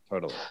down.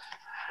 Totally.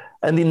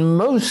 And in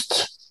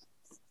most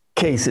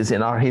cases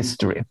in our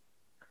history,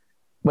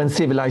 when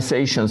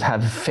civilizations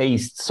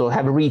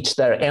have reached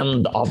their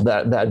end of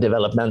their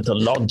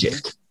developmental logic,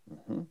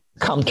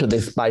 come to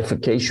this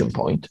bifurcation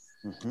point,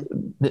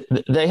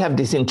 they have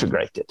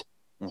disintegrated.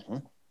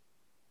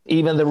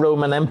 Even the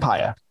Roman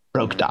Empire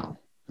broke down.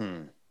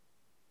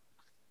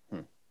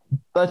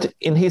 But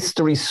in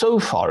history so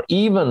far,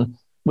 even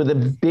with the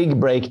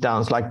big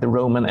breakdowns like the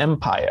Roman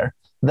Empire,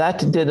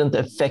 that didn't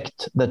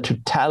affect the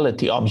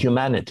totality of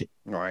humanity.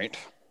 Right.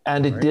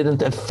 And it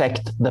didn't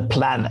affect the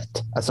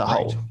planet as a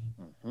whole.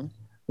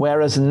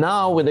 Whereas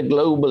now with a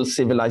global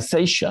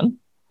civilization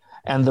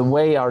and the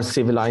way our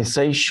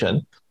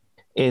civilization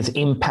is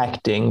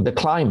impacting the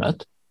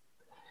climate,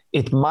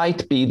 it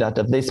might be that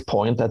at this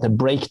point that a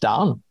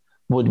breakdown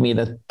would mean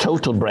a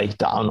total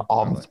breakdown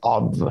of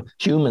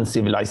human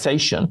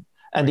civilization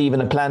and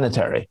even a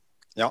planetary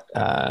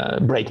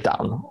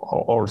breakdown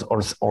or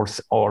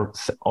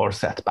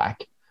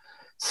setback.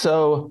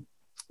 So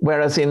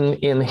whereas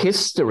in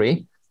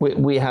history,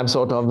 we have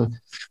sort of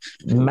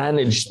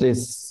managed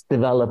this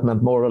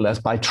development more or less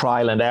by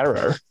trial and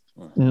error,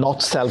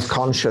 not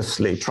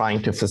self-consciously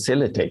trying to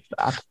facilitate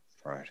that.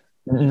 Right.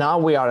 Now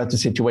we are at a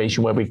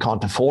situation where we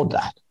can't afford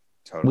that.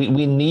 Totally.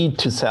 We need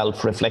to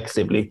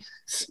self-reflexively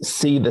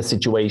see the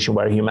situation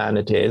where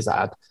humanity is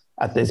at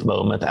this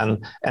moment.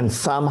 And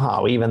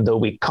somehow, even though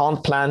we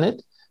can't plan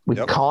it, we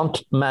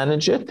can't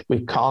manage it,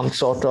 we can't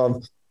sort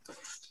of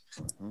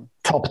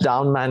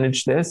top-down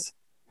manage this,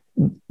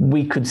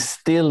 we could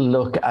still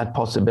look at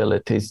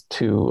possibilities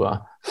to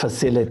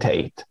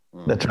facilitate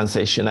the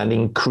transition and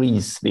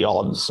increase the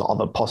odds of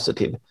a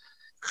positive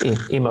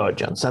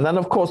emergence. And then,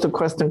 of course, the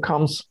question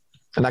comes,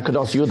 and I could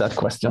ask you that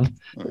question.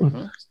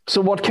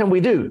 So what can we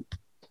do?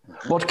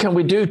 What can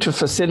we do to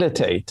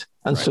facilitate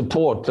and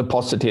support the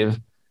positive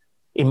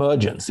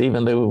emergence,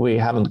 even though we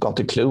haven't got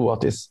a clue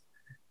what is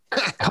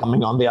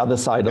coming on the other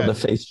side of the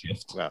phase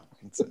shift? Well,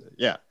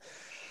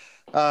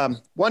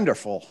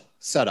 wonderful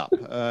setup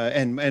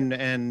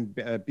and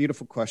a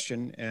beautiful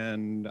question.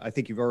 And I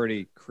think you've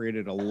already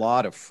created a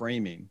lot of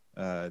framing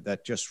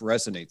that just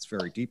resonates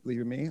very deeply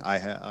with me. I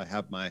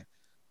have my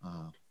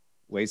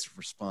ways of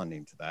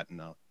responding to that,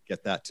 and I'll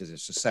get that to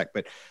just a sec.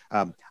 But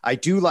I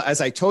do,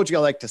 as I told you,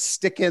 I like to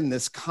stick in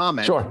this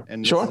comment,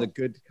 and this is a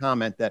good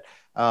comment that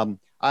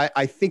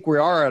I think we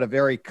are at a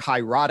very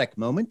kairotic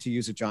moment, to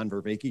use a John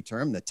Vervaeke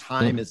term. The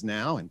time is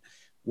now. And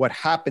what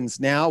happens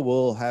now,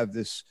 we'll have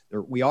this,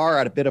 we are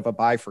at a bit of a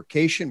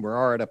bifurcation. We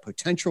are at a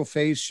potential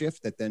phase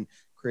shift that then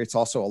creates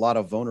also a lot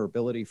of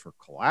vulnerability for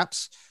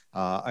collapse.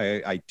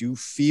 I do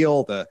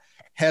feel the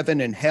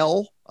heaven and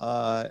hell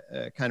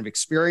kind of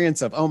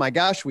experience of, oh my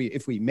gosh,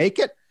 if we make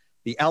it,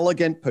 the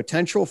elegant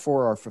potential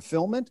for our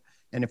fulfillment.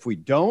 And if we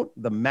don't,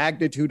 the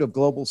magnitude of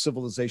global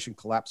civilization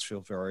collapse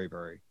feel very,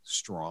 very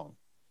strong.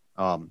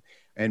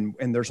 And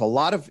there's a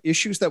lot of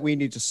issues that we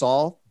need to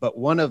solve. But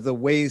one of the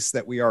ways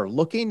that we are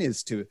looking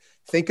is to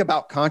think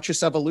about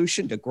conscious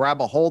evolution, to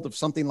grab a hold of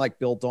something like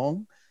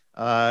Bildung,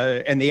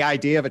 and the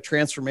idea of a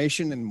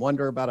transformation and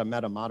wonder about a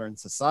metamodern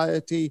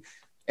society.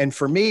 And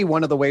for me,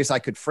 one of the ways I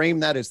could frame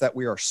that is that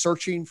we are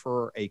searching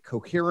for a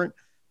coherent,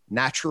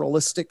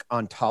 naturalistic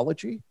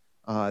ontology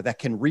that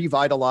can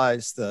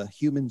revitalize the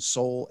human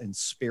soul and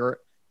spirit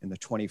in the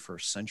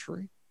 21st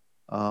century.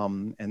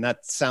 And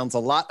that sounds a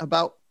lot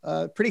about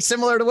pretty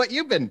similar to what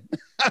you've been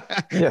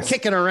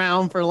kicking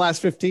around for the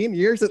last 15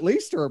 years at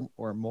least,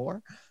 or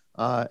more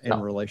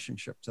in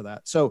relationship to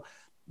that. So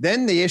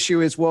then the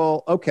issue is,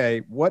 well,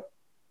 okay, what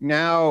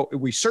now?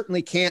 We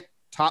certainly can't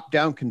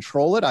top-down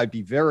control it. I'd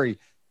be very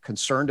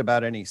concerned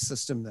about any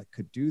system that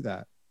could do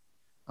that.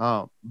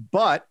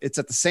 But it's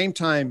at the same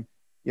time,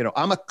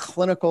 I'm a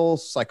clinical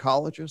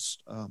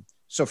psychologist.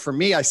 So for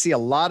me, I see a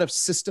lot of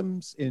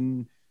systems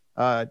in,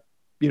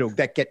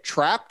 that get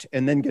trapped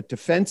and then get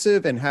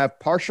defensive and have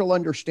partial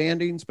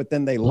understandings, but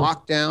then they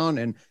lock down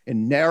and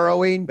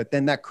narrowing, but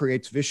then that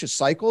creates vicious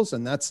cycles.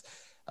 And that's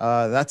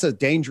a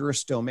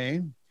dangerous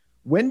domain.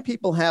 When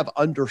people have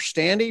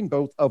understanding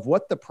both of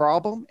what the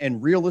problem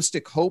and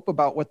realistic hope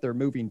about what they're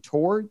moving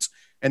towards,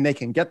 and they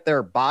can get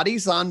their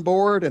bodies on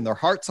board and their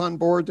hearts on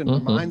board and their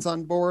minds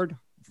on board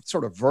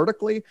sort of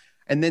vertically,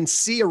 and then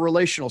see a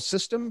relational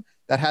system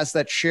that has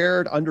that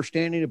shared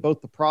understanding of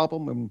both the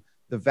problem and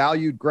the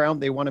valued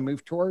ground they want to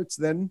move towards,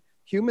 then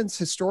humans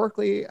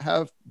historically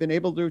have been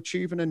able to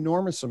achieve an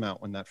enormous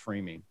amount in that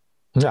framing.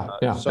 Yeah.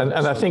 And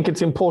I think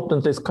it's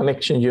important, this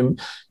connection you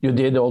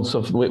did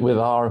also with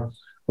our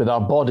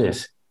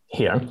bodies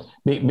here,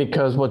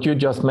 because what you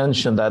just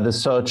mentioned, that the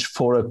search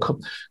for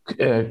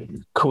a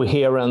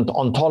coherent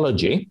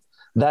ontology,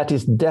 that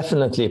is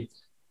definitely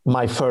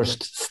my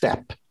first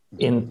step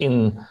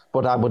in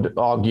what I would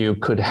argue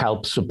could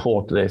help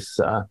support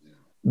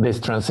this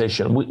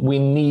transition. We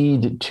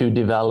need to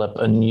develop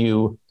a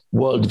new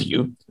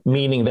worldview,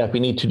 meaning that we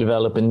need to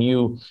develop a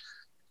new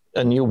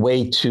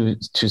way to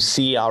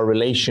see our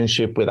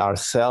relationship with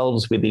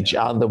ourselves, with each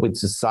other, with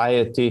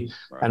society,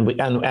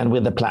 and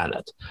with the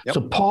planet. Yep.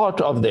 So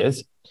part of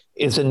this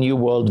is a new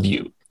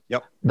worldview.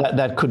 Yep.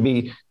 That could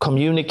be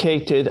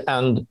communicated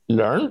and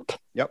learned.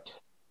 Yep.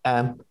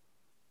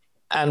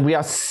 And we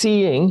are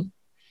seeing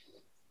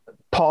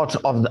part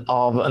of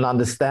an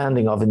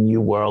understanding of a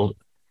new world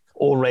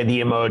already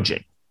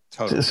emerging.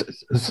 Totally.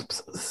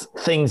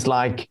 Things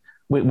like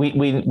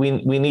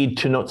we need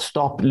to not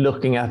stop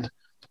looking at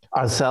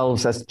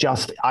ourselves as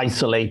just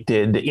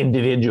isolated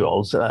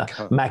individuals,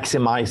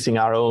 maximizing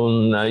our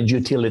own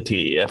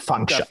utility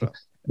function.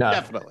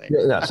 Definitely.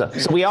 Yeah, so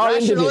we are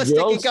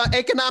individuals.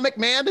 Economic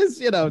man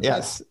is,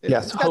 yes,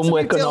 homo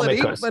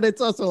economicus. But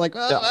it's also like,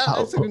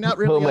 not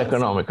really homo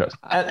economicus.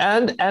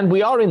 And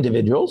we are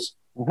individuals,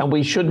 and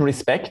we should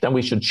respect and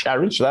we should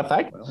cherish that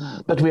fact.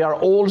 But we are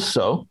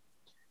also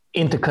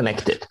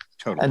interconnected,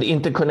 and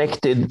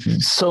interconnected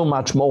so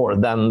much more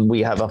than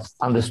we have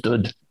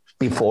understood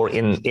before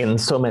in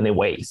so many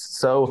ways.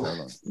 So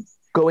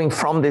going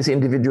from this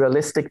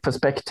individualistic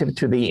perspective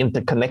to the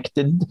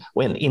interconnected,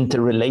 when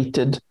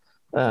interrelated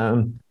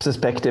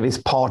perspective is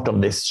part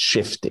of this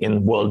shift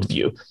in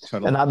worldview.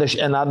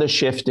 Another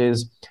shift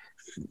is,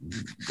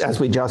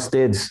 as we just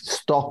did,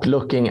 stop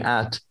looking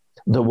at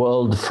the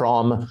world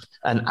from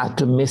an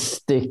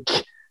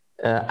atomistic,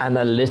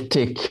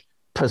 analytic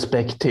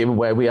perspective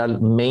where we are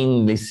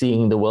mainly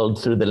seeing the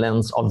world through the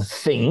lens of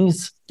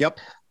things. Yep.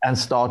 And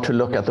start to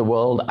look at the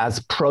world as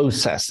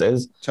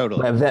processes.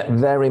 Totally. Where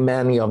very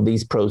many of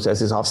these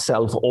processes are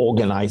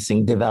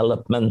self-organizing,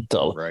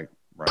 developmental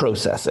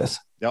processes.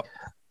 Yep.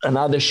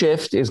 Another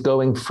shift is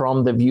going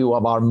from the view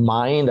of our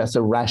mind as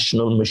a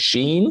rational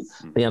machine,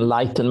 the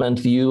Enlightenment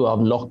view of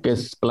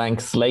Locke's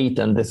blank slate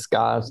and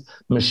Descartes'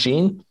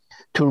 machine,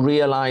 to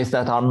realize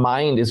that our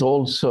mind is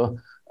also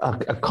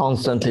a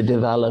constantly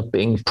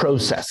developing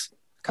process.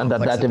 And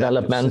that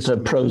developmental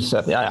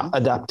process,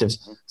 adaptive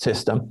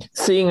system,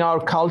 seeing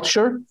our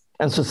culture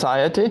and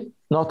society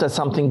not as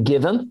something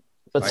given,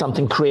 but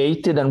something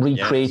created and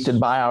recreated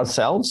by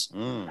ourselves,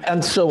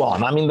 and so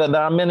on. I mean, there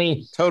are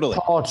many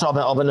parts of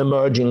an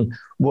emerging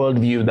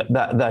worldview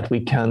that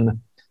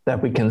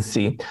we can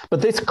see.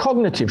 But this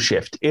cognitive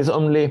shift is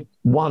only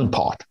one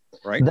part.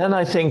 Right. Then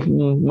I think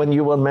when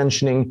you were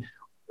mentioning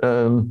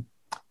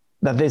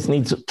that this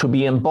needs to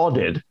be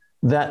embodied,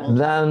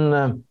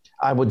 then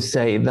I would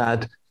say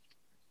that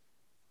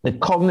the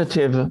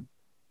cognitive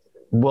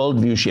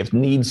worldview shift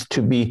needs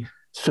to be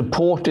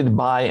supported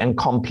by and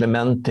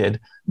complemented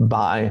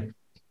by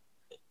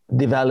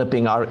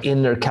developing our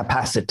inner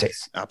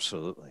capacities.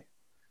 Absolutely.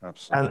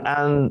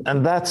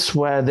 And that's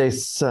where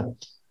this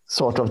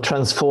sort of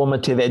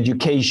transformative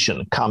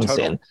education comes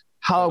in.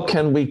 How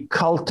can we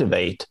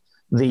cultivate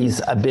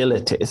these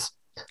abilities?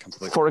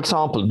 Completely. For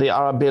example,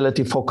 our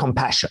ability for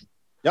compassion.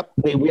 Yep.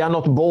 We are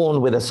not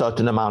born with a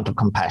certain amount of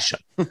compassion.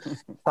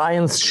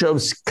 Science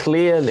shows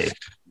clearly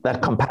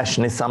that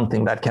compassion is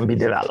something that can be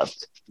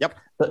developed. Yep.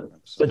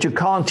 But you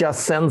can't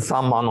just send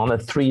someone on a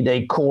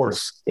 3-day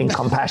course in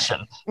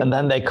compassion and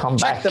then they come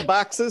back. Check the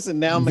boxes and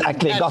now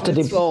exactly got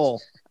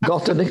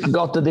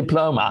the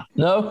diploma.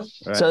 No.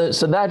 Right.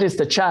 So that is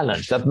the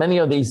challenge, that many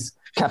of these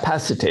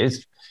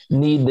capacities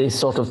need this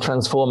sort of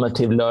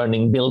transformative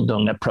learning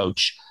Bildung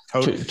approach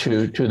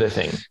to the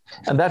thing.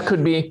 And that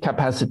could be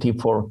capacity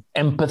for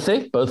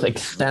empathy, both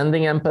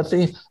extending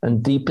empathy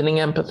and deepening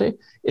empathy.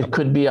 It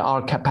could be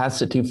our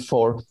capacity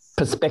for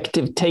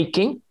perspective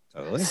taking,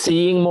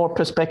 seeing more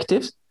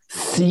perspectives,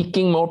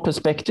 seeking more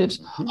perspectives,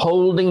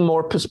 holding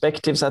more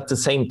perspectives at the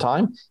same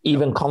time,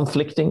 even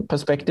conflicting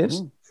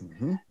perspectives,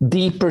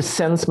 deeper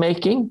sense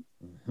making,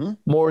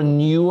 more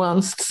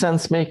nuanced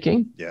sense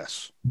making,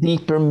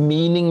 deeper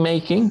meaning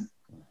making,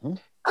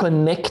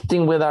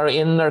 connecting with our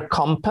inner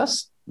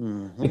compass,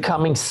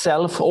 becoming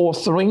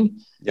self-authoring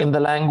in the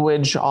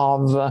language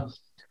of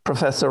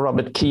Professor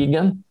Robert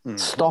Keegan,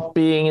 stop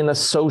being in a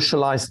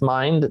socialized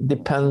mind,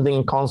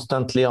 depending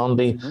constantly on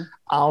the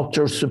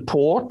outer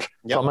support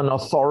from an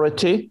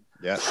authority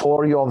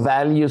for your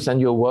values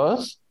and your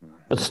worth,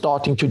 but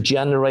starting to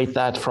generate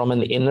that from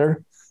an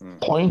inner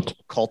point.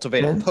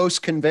 Cultivate a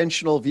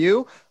post-conventional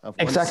view of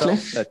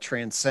oneself that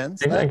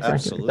transcends.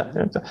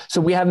 Absolutely.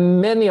 So we have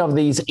many of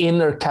these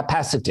inner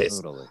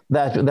capacities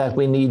that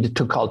we need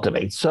to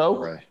cultivate.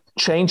 So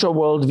change our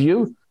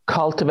worldview,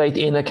 cultivate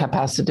inner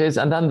capacities.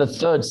 And then the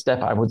third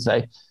step, I would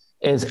say,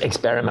 is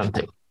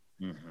experimenting.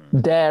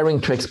 Daring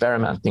to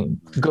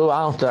experimenting. Go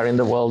out there in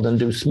the world and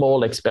do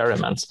small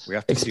experiments.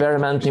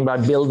 Experimenting by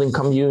building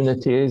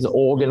communities,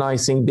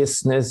 organizing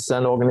business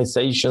and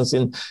organizations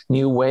in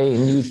new ways,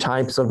 new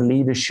types of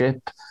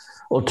leadership,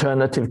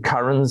 alternative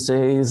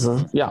currencies.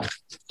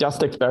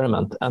 Just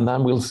experiment. And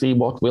then we'll see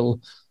what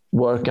will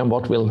work and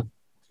what will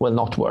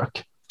not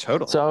work.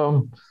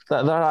 So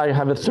there I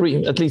have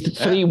at least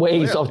three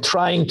ways of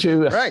trying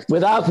to,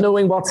 without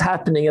knowing what's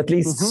happening, at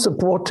least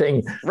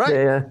supporting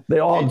the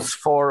odds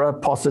for a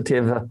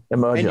positive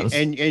emergence.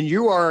 And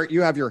you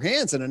have your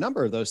hands in a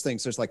number of those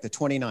things. There's like the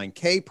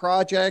 29K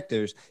project.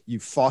 You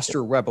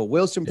foster rebel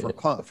wisdom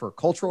for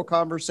cultural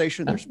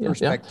conversation. There's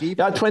perspective.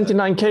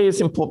 29K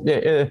is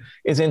important.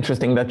 Is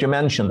interesting that you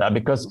mentioned that,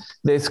 because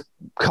this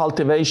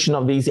cultivation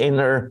of these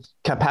inner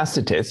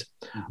capacities.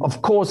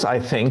 Of course, I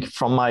think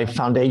from my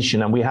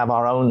foundation, and we have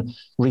our own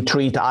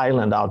retreat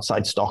island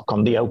outside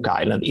Stockholm, the Oak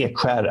Island,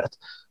 Ekskäret,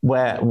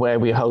 where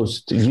we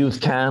host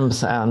youth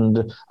camps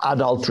and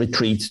adult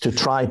retreats to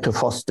try to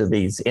foster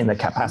these inner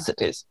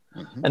capacities.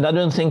 And I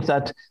don't think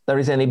that there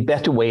is any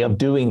better way of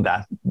doing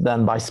that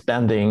than by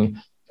spending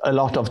a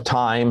lot of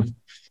time,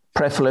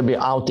 preferably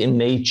out in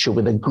nature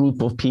with a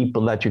group of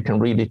people that you can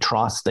really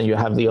trust, and you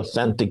have the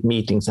authentic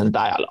meetings and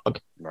dialogue.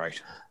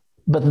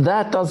 But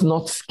that does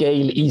not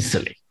scale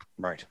easily.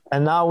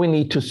 And now we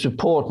need to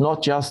support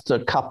not just a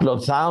couple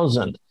of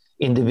thousand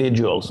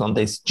individuals on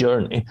this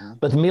journey,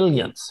 but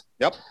millions.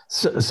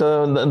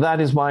 So that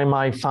is why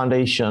my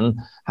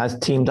foundation has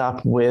teamed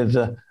up with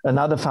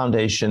another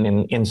foundation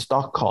in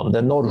Stockholm,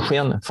 the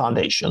Norrsken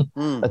Foundation,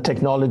 a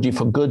technology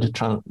for good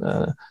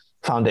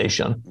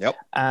foundation,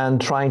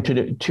 and trying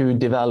to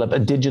develop a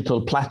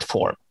digital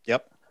platform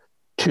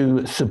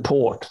to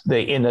support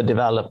the inner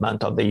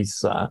development of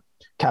these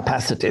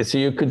capacities. So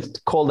you could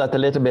call that a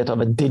little bit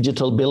of a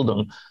digital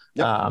Bildung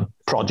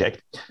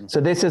project. So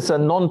this is a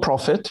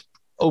non-profit,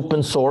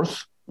 open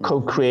source,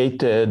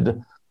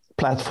 co-created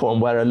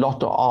platform where a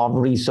lot of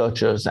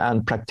researchers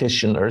and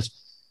practitioners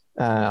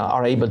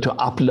are able to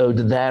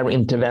upload their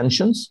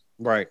interventions.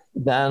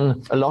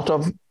 Then a lot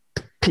of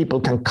people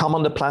can come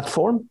on the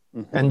platform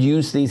and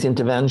use these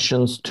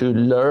interventions to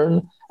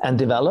learn and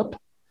develop.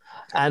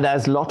 And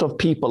as a lot of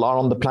people are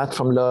on the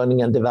platform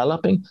learning and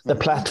developing, the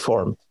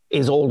platform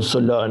is also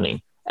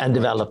learning and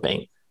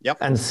developing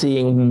and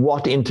seeing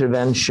what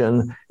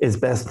intervention is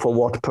best for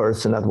what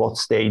person at what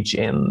stage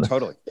in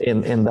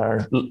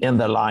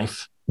their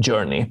life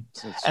journey.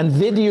 And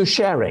video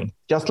sharing,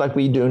 just like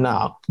we do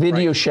now,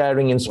 video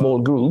sharing in small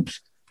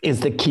groups is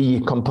the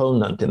key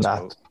component in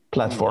that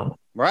platform.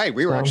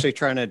 We were actually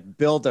trying to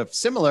build a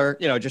similar,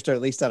 just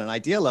at least at an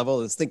idea level,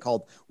 this thing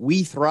called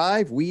We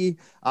Thrive, We,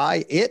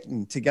 I, It,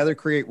 and together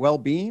create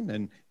well-being.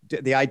 And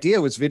the idea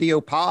was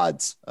video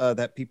pods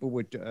that people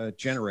would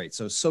generate.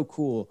 So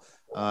cool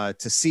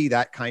to see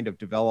that kind of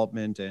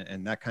development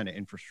and that kind of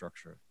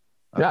infrastructure.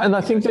 And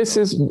I think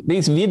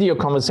these video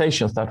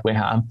conversations that we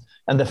have,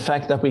 and the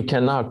fact that we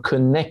can now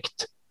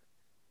connect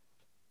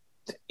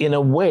in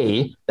a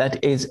way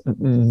that is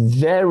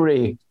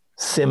very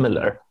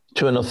similar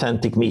to an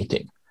authentic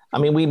meeting. I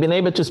mean, we've been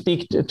able to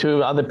speak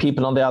to other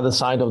people on the other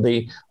side of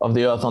the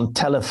earth on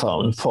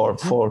telephone for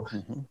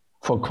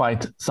for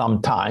quite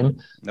some time.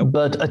 Nope.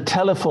 But a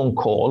telephone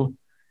call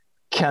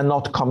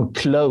cannot come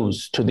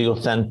close to the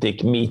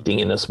authentic meeting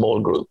in a small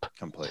group.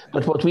 Completely.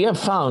 But what we have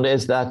found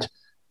is that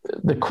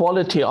the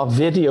quality of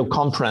video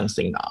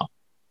conferencing now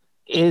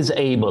is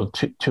able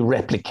to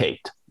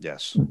replicate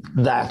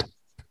that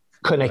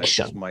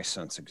connection. That's my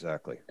sense,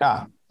 exactly.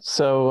 Yeah.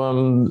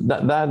 So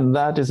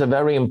that is a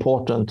very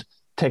important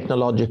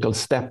technological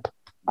step,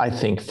 I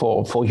think,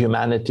 for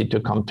humanity to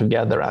come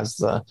together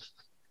as a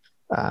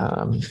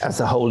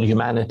whole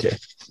humanity,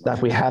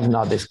 that we have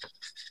now this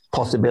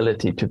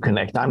possibility to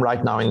connect. I'm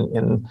right now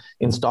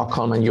in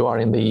Stockholm, and you are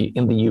in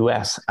the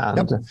US,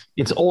 and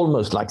it's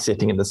almost like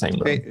sitting in the same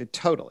room.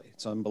 Totally,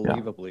 it's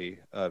unbelievably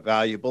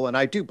valuable, and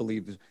I do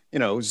believe,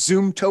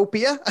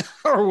 Zoomtopia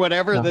or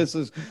whatever this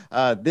is.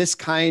 This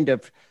kind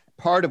of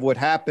part of what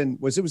happened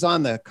was it was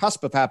on the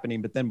cusp of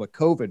happening, but then with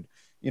COVID,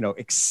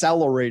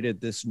 accelerated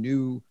this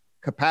new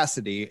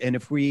capacity. And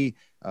if we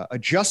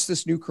adjust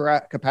this new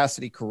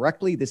capacity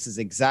correctly, this is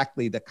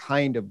exactly the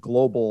kind of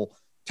global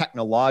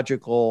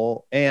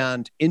technological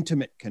and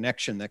intimate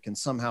connection that can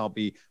somehow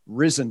be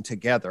risen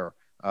together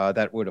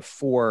that would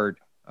afford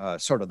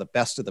sort of the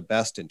best of the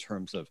best in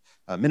terms of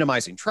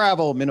minimizing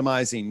travel,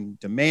 minimizing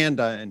demand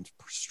and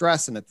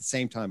stress, and at the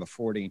same time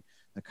affording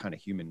the kind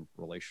of human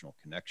relational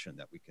connection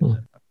that we can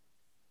then have.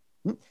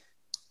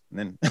 And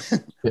then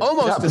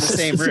almost in the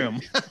same room.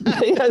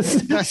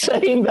 Yes,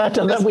 saying that,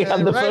 and then we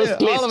have the first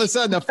glitch. All of a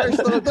sudden, the first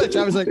little glitch.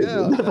 I was like,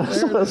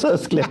 the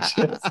first glitch.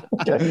 Yes.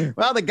 Okay.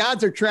 Well, the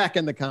gods are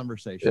tracking the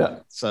conversation. Yeah,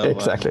 so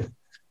exactly.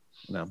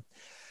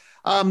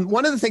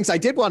 One of the things I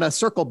did want to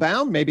circle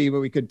down, maybe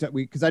we could,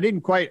 because I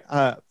didn't quite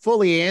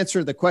fully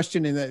answer the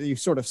question that you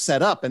sort of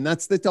set up, and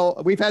that's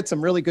we've had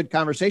some really good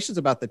conversations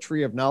about the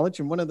tree of knowledge,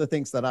 and one of the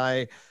things that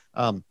I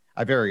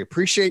very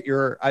appreciate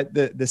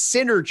the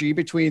synergy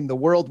between The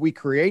World We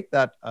Create,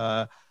 that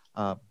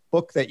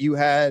book that you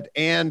had,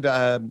 and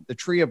the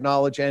Tree of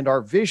Knowledge, and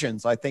our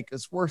visions, I think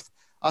is worth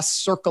us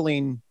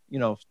circling,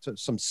 to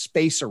some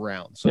space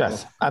around. So,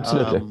 yes,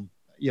 absolutely.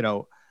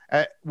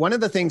 One of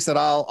the things that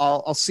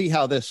I'll see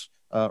how this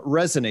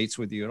resonates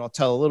with you, and I'll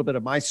tell a little bit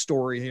of my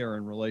story here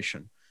in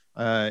relation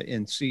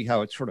and see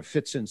how it sort of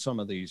fits in some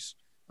of these.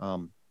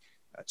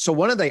 So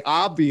one of the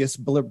obvious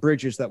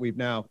bridges that we've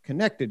now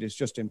connected is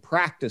just in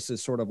practice,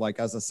 is sort of like,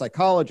 as a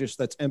psychologist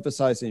that's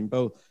emphasizing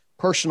both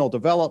personal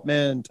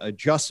development, how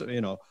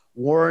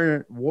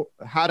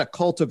to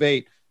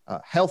cultivate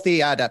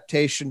healthy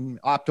adaptation,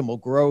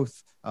 optimal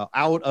growth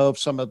out of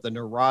some of the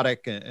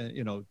neurotic,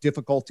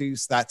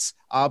 difficulties. That's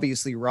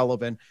obviously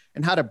relevant,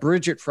 and how to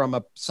bridge it from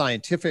a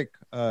scientific,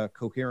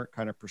 coherent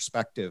kind of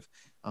perspective.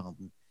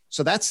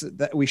 So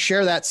that we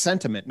share that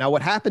sentiment. Now,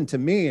 what happened to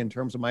me in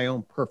terms of my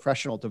own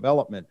professional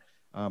development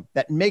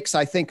that makes,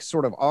 I think,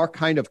 sort of our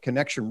kind of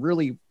connection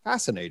really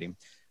fascinating,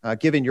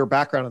 given your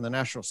background in the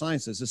natural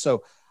sciences, is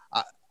so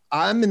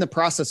I'm in the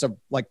process of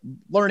like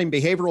learning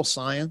behavioral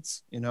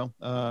science,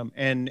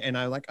 and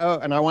I like,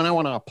 and I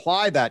want to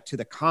apply that to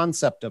the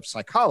concept of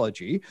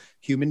psychology,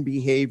 human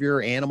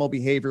behavior, animal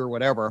behavior,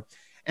 whatever.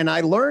 And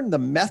I learned the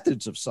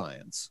methods of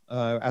science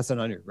as an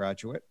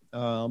undergraduate.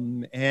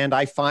 And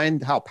I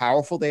find how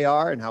powerful they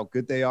are and how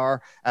good they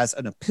are as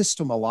an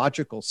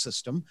epistemological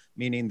system,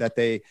 meaning that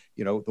they,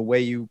 the way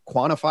you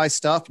quantify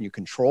stuff and you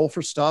control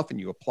for stuff and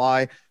you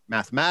apply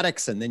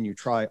mathematics, and then you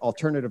try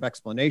alternative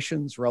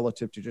explanations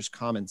relative to just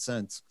common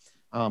sense.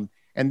 And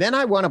then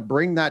I want to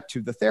bring that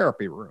to the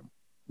therapy room.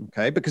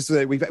 Okay, because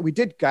we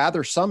did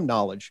gather some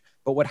knowledge,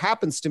 but what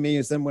happens to me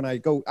is then when I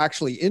go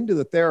actually into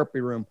the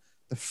therapy room,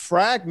 the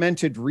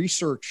fragmented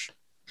research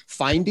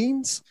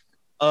findings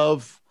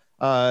of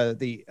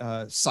the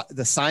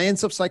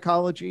science of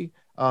psychology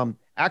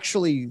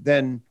actually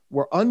then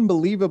were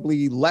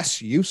unbelievably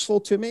less useful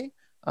to me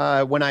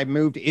when I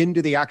moved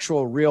into the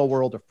actual real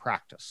world of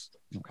practice.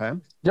 Okay,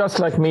 just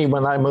like me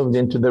when I moved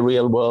into the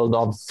real world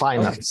of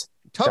finance.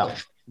 Totally,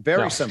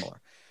 very similar.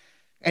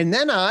 And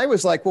then I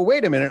was like, well,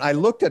 wait a minute. I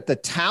looked at the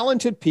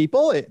talented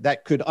people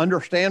that could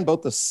understand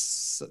both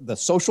the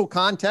social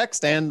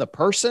context and the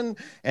person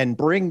and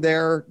bring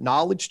their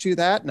knowledge to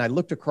that. And I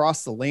looked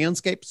across the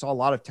landscape, saw a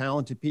lot of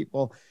talented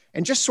people,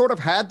 and just sort of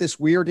had this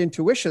weird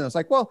intuition. I was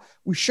like, well,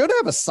 we should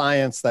have a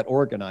science that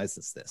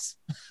organizes this.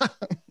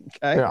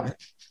 Okay. Yeah.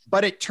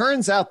 But it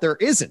turns out there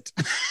isn't.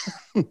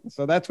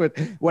 So that's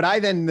what I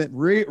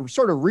then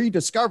sort of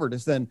rediscovered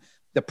is then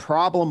the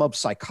problem of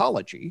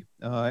psychology.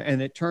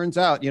 And it turns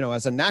out,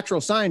 as a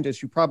natural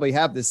scientist, you probably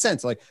have this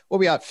sense like, well,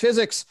 we got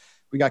physics,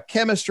 we got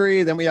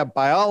chemistry, then we have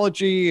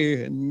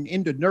biology and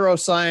into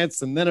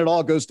neuroscience, and then it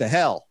all goes to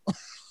hell.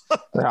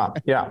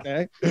 Yeah.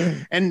 Okay.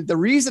 And the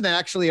reason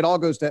actually it all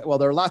goes to, well,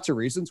 there are lots of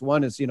reasons.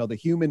 One is, the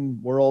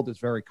human world is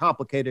very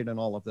complicated and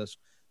all of this.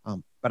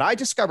 But I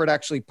discovered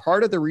actually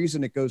part of the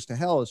reason it goes to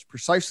hell is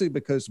precisely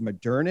because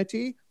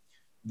modernity,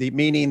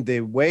 meaning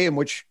the way in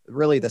which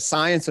really the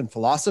science and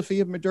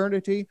philosophy of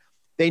modernity,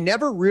 they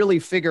never really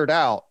figured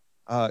out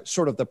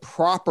sort of the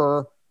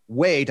proper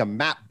way to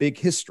map big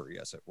history,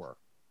 as it were.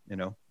 You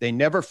know, they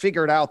never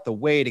figured out the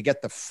way to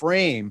get the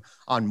frame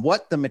on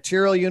what the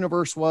material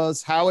universe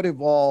was, how it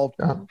evolved,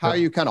 how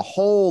you kind of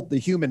hold the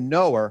human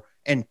knower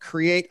and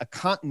create a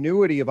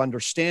continuity of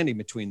understanding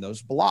between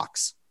those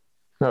blocks.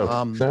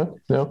 No.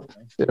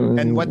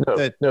 And what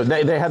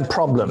they had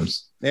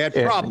problems. They had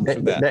problems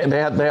with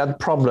that. They had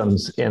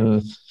problems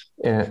in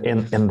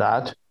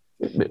that,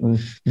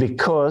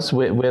 because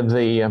with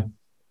the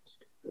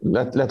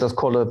let us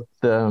call it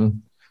the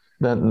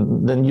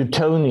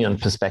Newtonian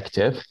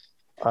perspective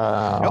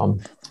of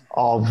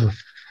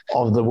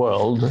the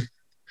world.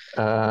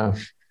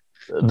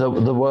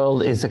 The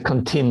world is a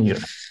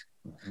continuum.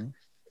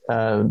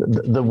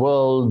 The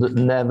world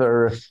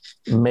never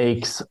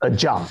makes a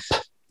jump.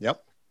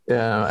 Yep.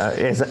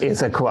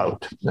 Is a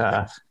quote.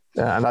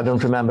 And I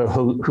don't remember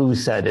who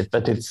said it,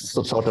 but it's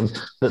sort of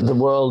that the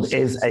world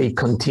is a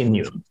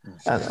continuum.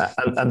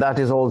 And that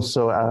is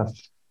also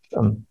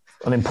an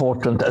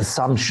important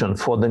assumption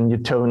for the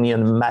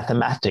Newtonian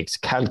mathematics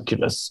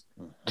calculus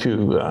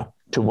to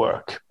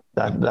work,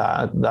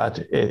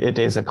 that it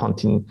is a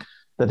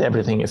that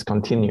everything is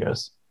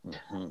continuous.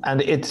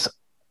 And it's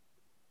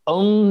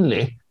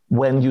only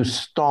when you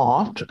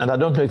start, and I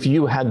don't know if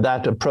you had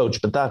that approach,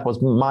 but that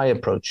was my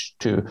approach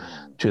to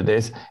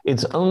this.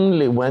 It's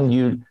only when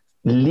you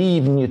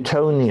leave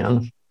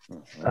Newtonian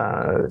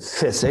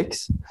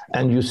physics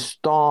and you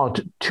start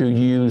to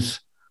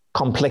use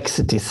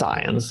complexity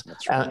science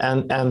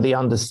and the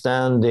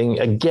understanding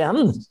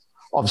again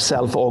of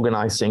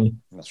self-organizing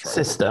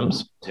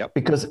systems,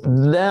 because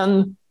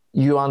then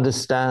you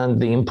understand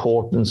the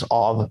importance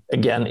of,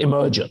 again,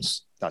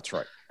 emergence. That's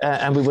right.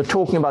 And we were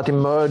talking about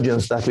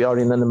emergence, that we are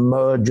in an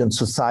emergent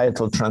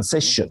societal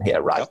transition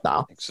here right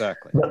now.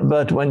 Exactly.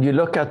 But when you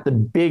look at the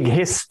big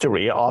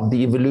history of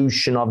the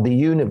evolution of the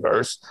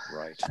universe,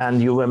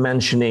 and you were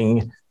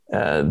mentioning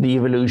the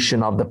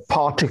evolution of the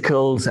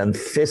particles and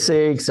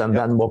physics, and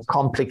then more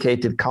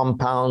complicated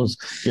compounds,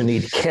 you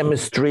need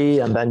chemistry,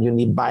 and then you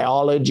need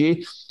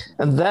biology.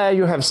 And there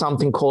you have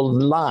something called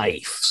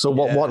life. So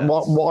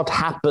what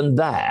happened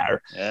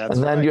there?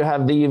 And then you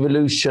have the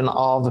evolution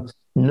of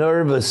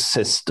nervous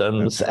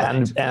systems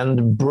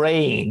and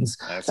brains.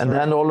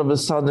 Then all of a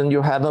sudden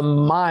you have a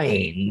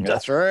mind.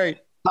 That's right.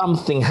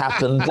 Something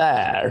happened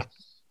there.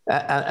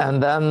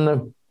 And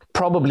then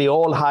probably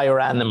all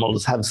higher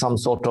animals have some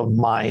sort of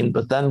mind,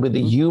 but then with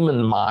the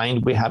human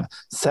mind, we have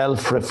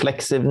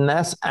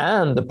self-reflexiveness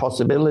and the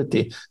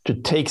possibility to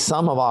take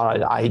some of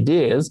our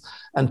ideas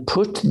and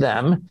put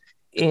them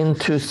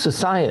into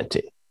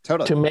society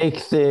to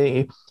make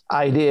the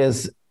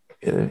ideas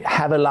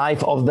have a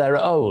life of their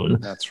own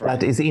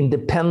that is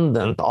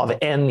independent of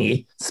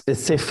any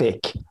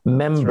specific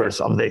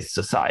members of this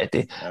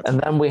society. And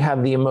then we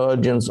have the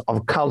emergence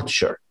of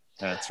culture.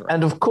 That's right.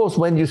 And of course,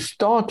 when you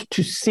start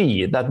to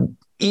see that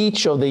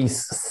each of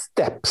these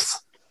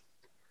steps,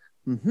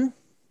 in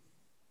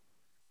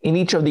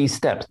each of these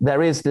steps,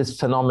 there is this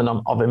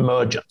phenomenon of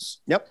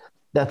emergence.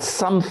 That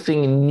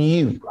something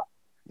new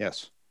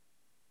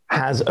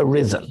has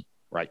arisen.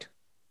 Right.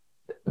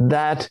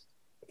 That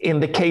in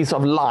the case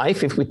of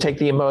life, if we take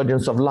the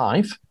emergence of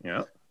life,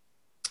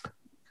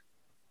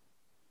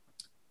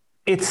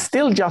 it's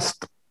still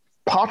just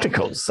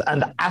particles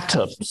and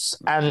atoms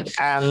and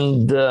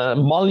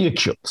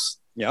molecules.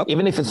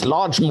 Even if it's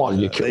large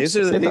molecules.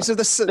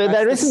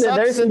 There is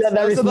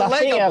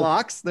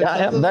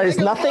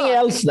nothing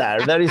else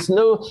there. There is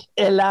no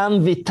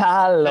élan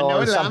vital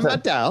or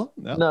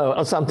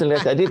something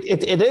like that.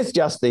 It is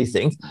just these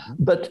things.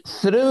 But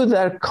through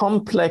their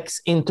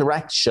complex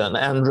interaction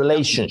and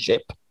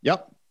relationship,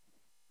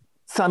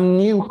 some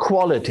new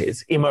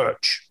qualities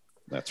emerge.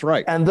 That's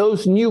right. And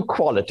those new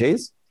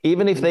qualities,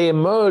 even if they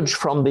emerge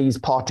from these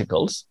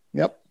particles,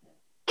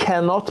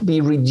 cannot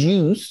be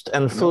reduced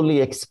and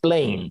fully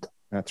explained.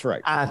 That's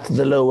right. At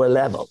the lower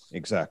level.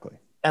 Exactly.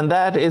 And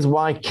that is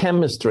why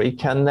chemistry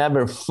can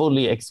never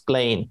fully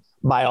explain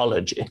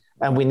biology,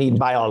 and we need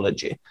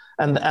biology.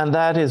 And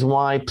that is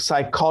why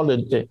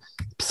psychology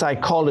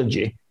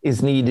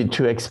is needed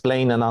to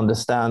explain and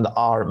understand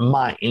our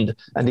mind,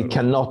 and it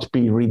cannot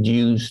be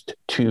reduced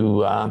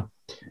to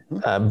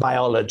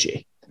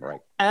biology.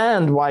 Right.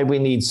 And why we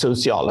need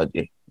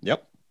sociology.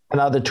 And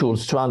other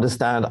tools to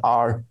understand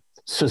our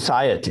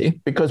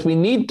society, because we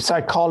need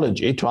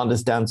psychology to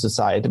understand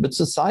society, but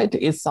society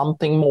is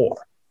something more.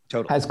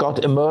 Has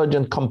got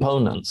emergent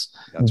components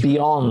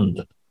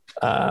beyond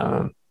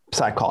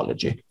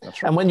psychology.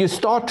 And when you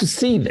start to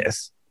see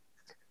this,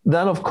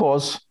 then of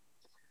course,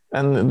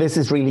 and this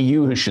is really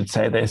you who should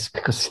say this,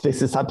 because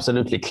this is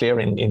absolutely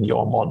clear in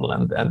your model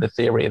and the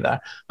theory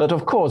there. But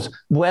of course,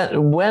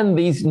 when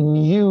these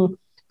new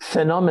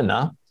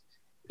phenomena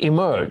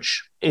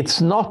emerge,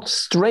 it's not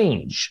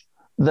strange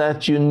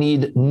that you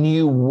need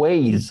new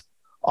ways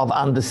of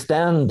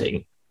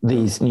understanding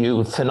these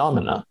new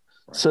phenomena.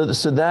 So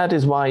that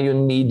is why you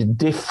need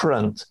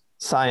different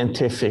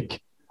scientific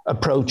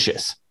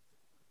approaches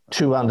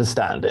to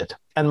understand it.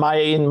 And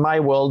in my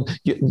world,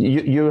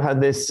 you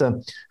had this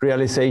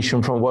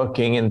realization from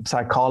working in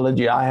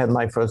psychology. I had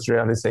my first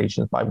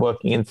realizations by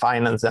working in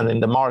finance and in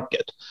the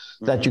market,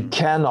 that you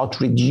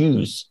cannot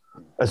reduce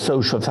a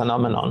social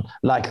phenomenon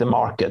like the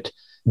market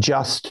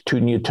just to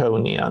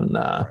Newtonian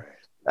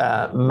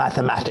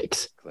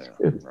mathematics,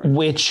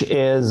 which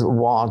is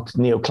what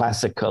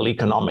neoclassical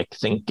economic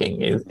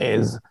thinking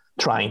is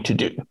trying to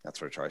do.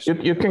 That's what it tries to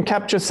do. You can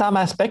capture some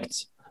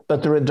aspects,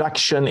 but the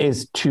reduction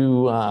is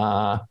too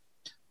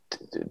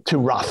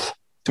rough.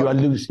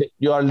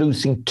 You are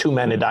losing too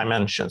many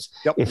dimensions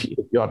if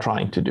you are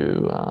trying to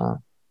do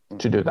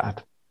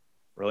that.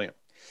 Brilliant.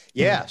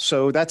 Yeah,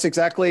 so that's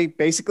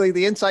basically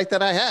the insight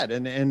that I had,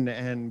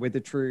 and with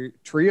the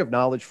tree of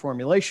knowledge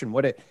formulation,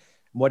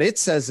 what it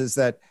says is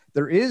that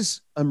there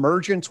is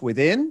emergence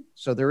within.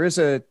 So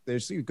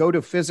you go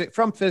to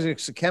from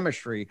physics to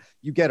chemistry,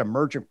 you get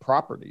emergent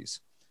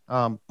properties.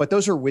 But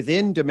those are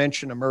within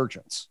dimension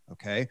emergence,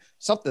 okay?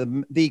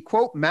 The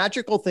quote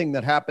magical thing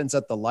that happens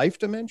at the life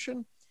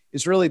dimension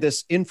is really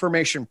this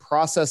information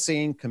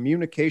processing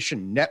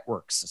communication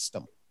network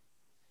system.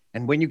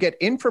 And when you get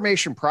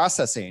information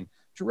processing,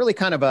 it's really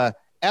kind of a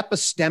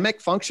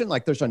epistemic function,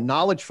 like there's a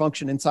knowledge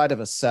function inside of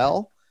a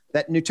cell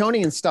that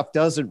Newtonian stuff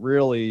doesn't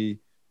really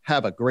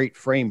have a great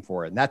frame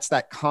for. And that's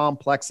that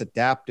complex,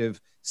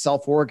 adaptive,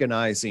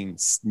 self-organizing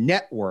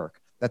network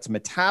that's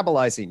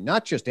metabolizing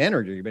not just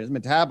energy, but it's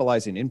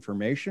metabolizing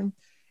information.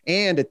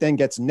 And it then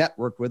gets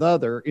networked with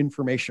other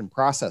information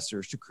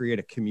processors to create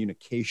a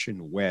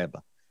communication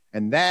web.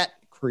 And that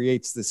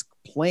creates this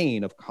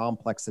plane of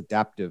complex,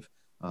 adaptive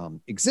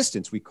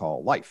existence we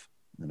call life,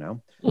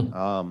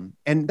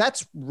 and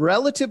that's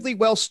relatively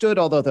well stood,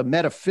 although the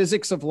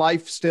metaphysics of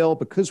life still,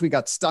 because we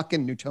got stuck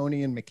in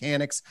Newtonian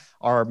mechanics,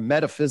 our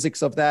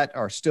metaphysics of that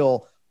are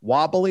still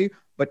wobbly.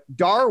 But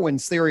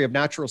Darwin's theory of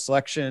natural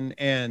selection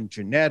and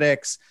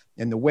genetics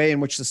and the way in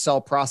which the cell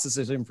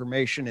processes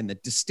information and the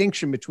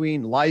distinction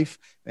between life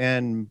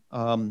and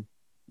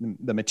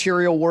the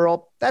material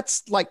world,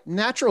 that's like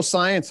natural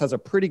science has a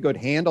pretty good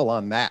handle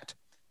on that.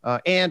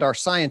 And our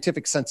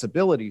scientific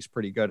sensibility is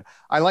pretty good.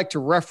 I like to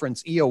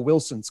reference E.O.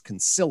 Wilson's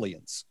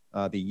consilience,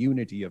 the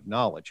unity of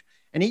knowledge.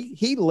 And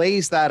he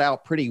lays that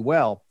out pretty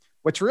well.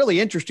 What's really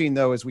interesting,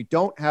 though, is we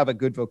don't have a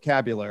good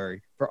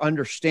vocabulary for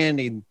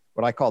understanding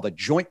what I call the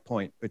joint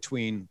point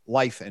between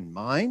life and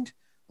mind,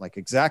 like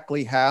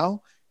exactly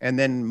how, and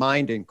then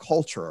mind and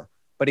culture.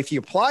 But if you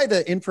apply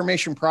the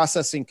information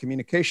processing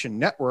communication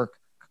network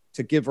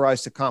to give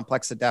rise to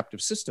complex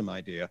adaptive system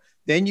idea,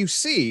 then you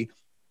see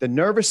the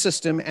nervous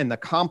system and the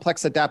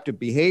complex adaptive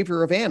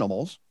behavior of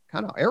animals,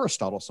 kind of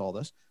Aristotle saw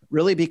this,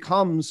 really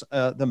becomes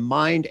the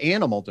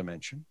mind-animal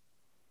dimension.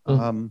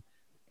 And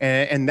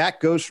that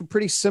goes from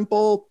pretty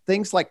simple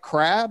things like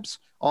crabs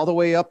all the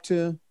way up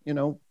to,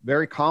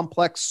 very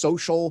complex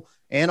social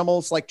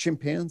animals like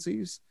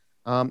chimpanzees.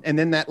 And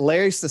then that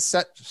lays the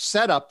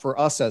setup for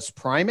us as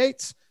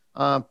primates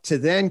to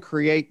then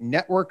create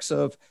networks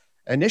of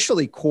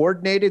initially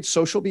coordinated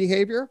social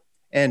behavior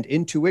and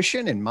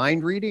intuition and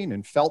mind reading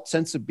and felt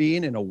sense of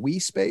being in a we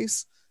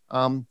space.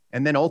 And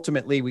then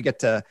ultimately we get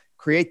to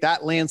create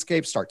that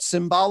landscape, start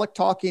symbolic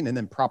talking and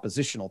then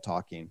propositional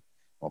talking.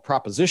 Well,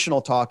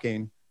 propositional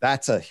talking,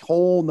 that's a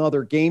whole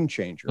nother game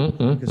changer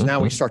because now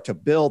we start to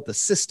build the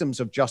systems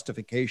of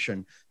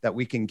justification that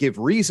we can give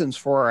reasons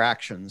for our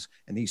actions.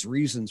 And these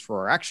reasons for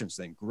our actions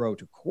then grow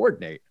to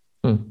coordinate.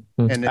 And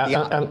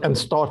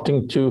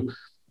starting to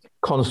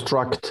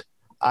construct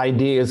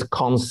ideas,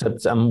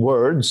 concepts, and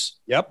words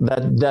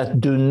that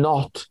do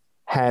not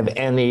have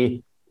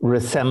any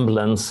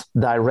resemblance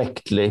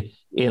directly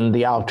in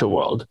the outer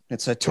world.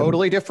 It's a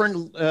totally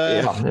different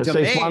domain. So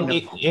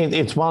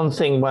it's one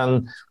thing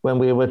when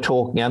we were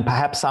talking, and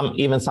perhaps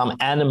even some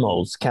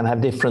animals can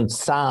have different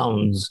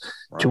sounds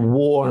to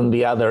warn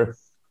the other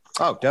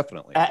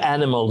definitely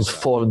animals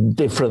for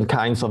different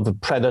kinds of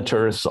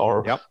predators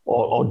or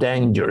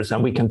dangers.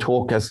 And we can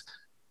talk as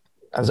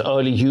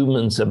early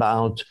humans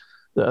about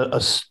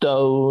a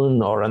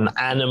stone or an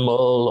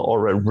animal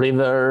or a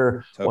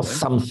river or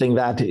something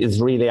that is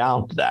really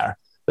out there.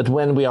 But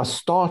when we are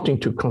starting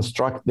to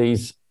construct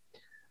these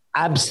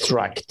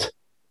abstract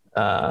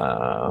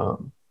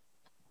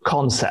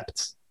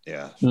concepts,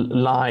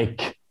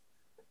 like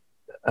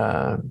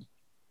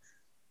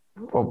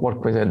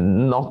what was it?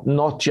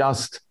 Not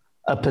just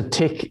a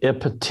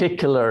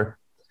particular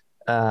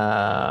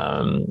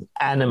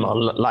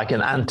animal like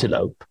an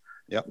antelope,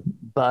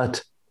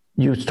 but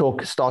you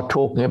start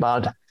talking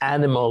about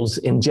animals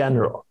in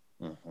general.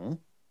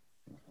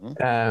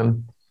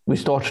 We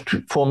start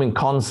forming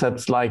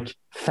concepts like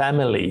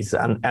families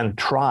and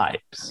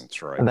tribes.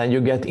 That's right. And then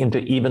you get into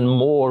even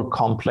more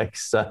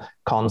complex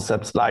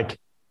concepts like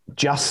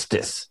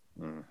justice.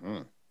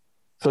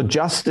 So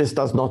justice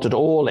does not at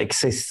all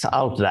exist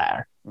out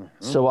there.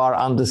 So our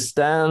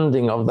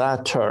understanding of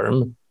that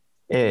term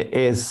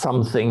is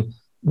something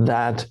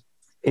that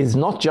is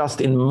not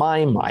just in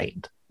my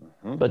mind,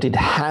 but it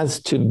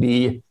has to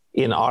be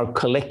in our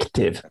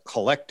collective. A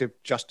collective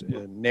just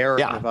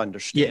narrative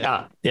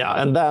understanding.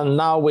 Yeah. And then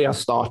now we are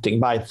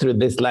starting through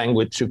this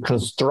language to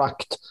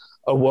construct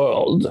a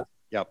world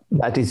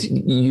that is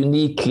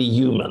uniquely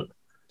human.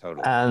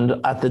 Totally.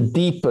 And at the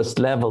deepest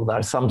level, there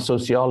are some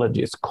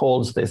sociologists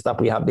calls this that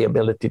we have the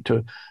ability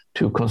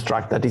to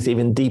construct that is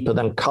even deeper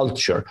than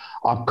culture,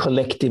 our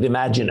collective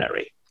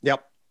imaginary.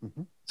 Yep.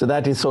 Mm-hmm. So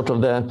that is sort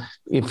of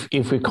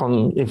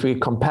if we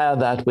compare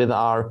that with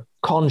our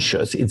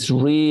conscious, it's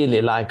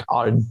really like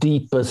our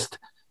deepest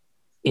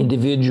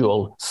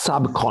individual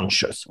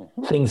subconscious,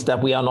 things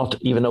that we are not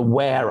even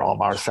aware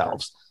of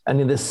ourselves. And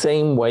in the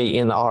same way,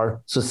 in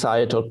our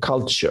societal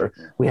culture,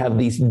 we have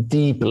these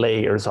deep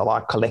layers of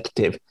our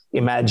collective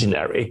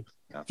imaginary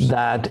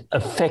that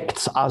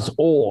affects us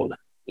all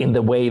in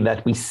the way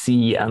that we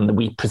see and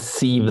we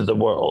perceive the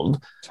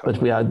world. But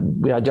we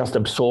are just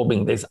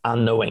absorbing this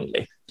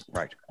unknowingly.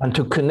 Right. And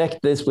to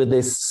connect this with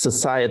this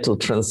societal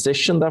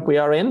transition that we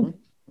are in,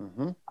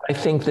 I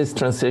think this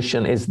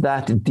transition is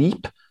that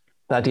deep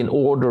that in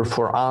order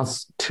for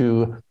us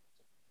to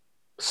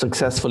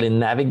successfully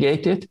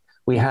navigate it,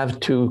 we have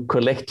to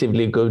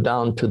collectively go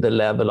down to the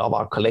level of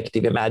our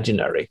collective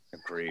imaginary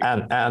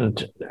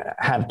and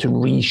have to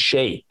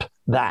reshape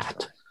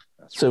that.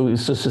 So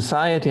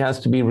society has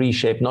to be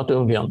reshaped not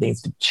only on the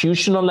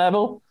institutional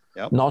level,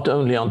 not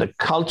only on the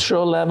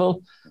cultural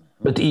level,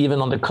 but even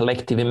on the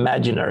collective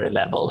imaginary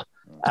level.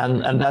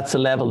 And that's a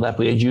level that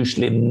we are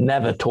usually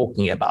never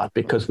talking about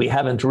because we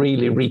haven't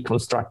really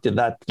reconstructed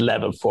that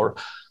level for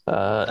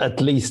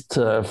at least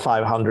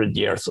 500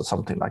 years or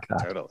something like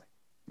that. Totally.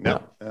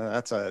 No,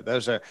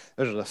 those are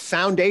the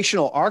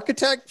foundational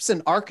architects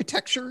and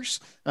architectures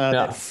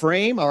that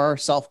frame our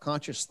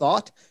self-conscious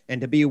thought, and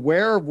to be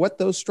aware of what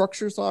those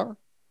structures are.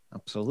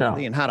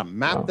 Absolutely. And how to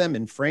map them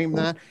and frame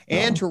that,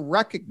 and to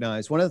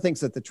recognize one of the things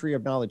that the Tree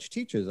of Knowledge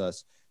teaches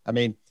us. I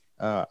mean,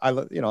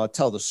 I'll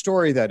tell the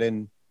story that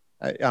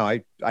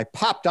I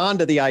popped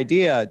onto the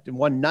idea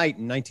one night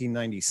in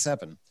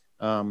 1997.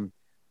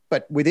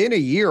 But within a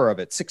year of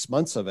it, 6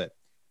 months of it,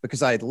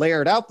 because I had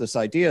layered out this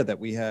idea that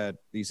we had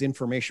these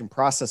information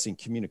processing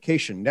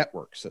communication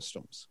network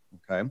systems.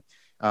 Okay.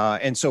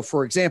 And so,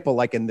 for example,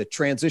 like in the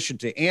transition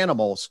to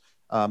animals,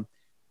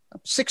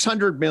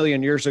 600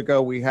 million years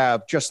ago, we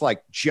have just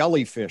like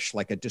jellyfish,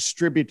 like a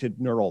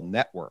distributed neural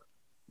network.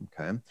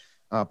 Okay.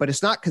 But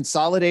it's not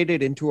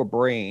consolidated into a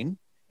brain,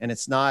 and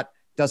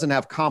doesn't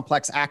have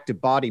complex active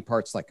body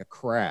parts like a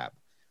crab.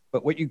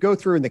 But what you go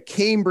through in the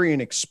Cambrian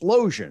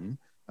explosion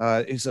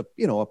is a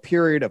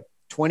period of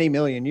 20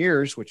 million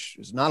years, which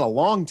is not a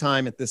long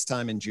time at this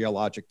time in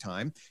geologic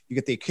time. You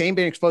get the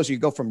Cambrian explosion, you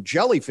go from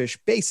jellyfish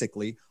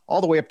basically all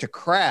the way up to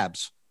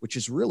crabs, which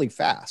is really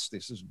fast.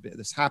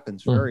 This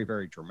happens very,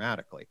 very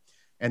dramatically.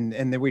 And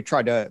then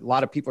a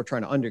lot of people are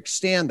trying to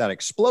understand that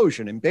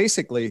explosion. And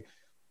basically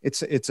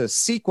it's a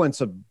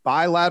sequence of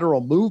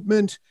bilateral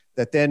movement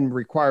that then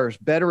requires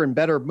better and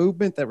better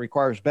movement, that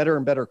requires better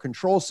and better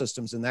control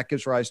systems. And that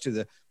gives rise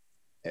to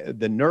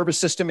the nervous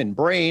system and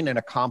brain and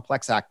a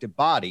complex active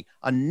body,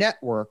 a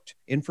networked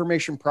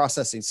information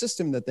processing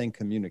system that then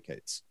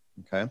communicates.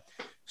 Okay.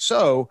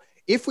 So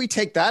if we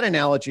take that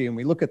analogy and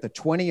we look at the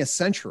 20th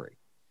century,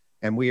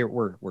 and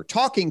we're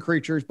talking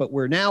creatures, but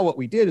what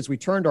we did is we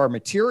turned our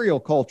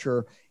material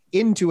culture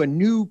into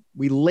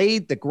we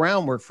laid the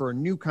groundwork for a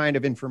new kind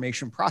of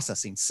information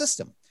processing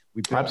system.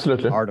 We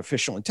built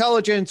artificial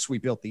intelligence, we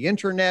built the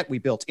internet, we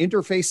built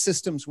interface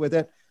systems with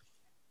it.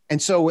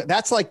 And so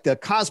that's like the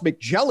cosmic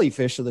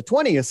jellyfish of the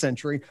 20th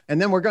century.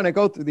 And then we're going to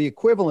go through the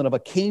equivalent of a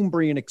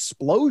Cambrian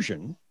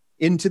explosion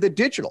into the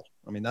digital.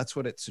 I mean, that's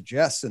what it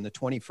suggests in the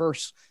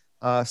 21st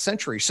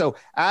century. So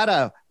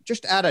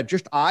just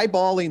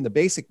eyeballing the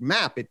basic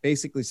map, it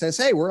basically says,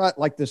 hey, we're at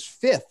like this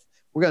fifth.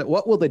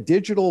 What will the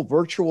digital,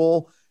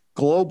 virtual,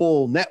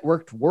 global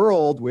networked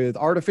world with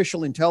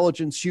artificial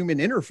intelligence, human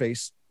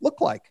interface look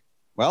like?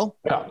 Well,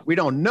 we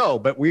don't know,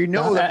 but we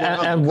know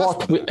that.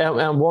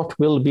 What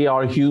will be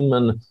our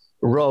human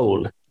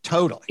role?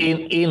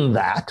 Totally in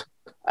that,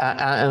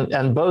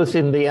 and both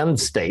in the end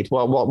state.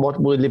 Well,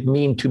 what will it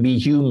mean to be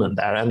human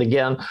there? And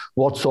again,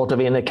 what sort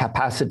of inner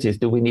capacities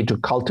do we need to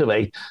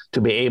cultivate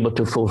to be able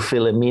to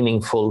fulfill a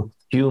meaningful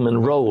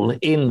human role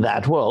in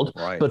that world?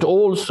 Right. But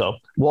also,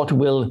 what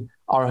will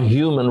our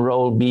human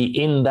role be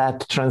in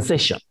that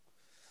transition?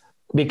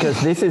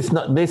 Because this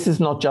is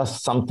not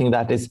just something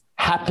that is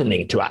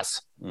happening to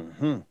us.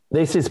 Mm-hmm.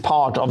 This is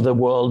part of the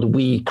world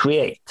we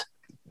create.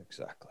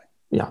 Exactly.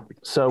 Yeah.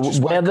 So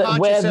whether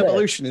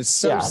evolution is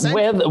so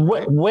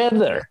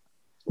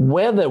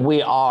whether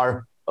we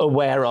are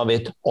aware of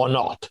it or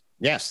not.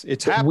 Yes,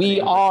 it's happening.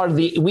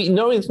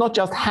 It's not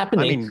just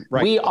happening. I mean,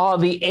 right. We are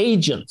the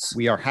agents.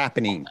 We are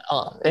happening.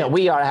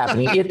 We are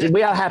happening.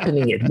 We are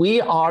happening it.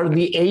 We are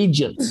the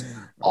agents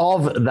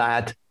of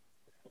that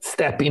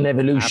step in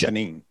evolution.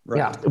 Happening, right.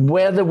 Yeah,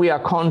 whether we are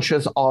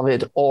conscious of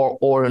it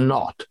or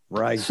not.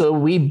 Right. So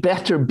we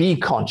better be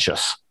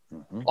conscious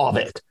of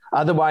it.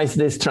 Otherwise,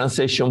 this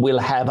transition will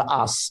have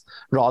us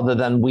rather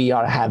than we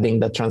are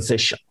having the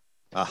transition.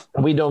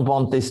 We don't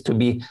want this to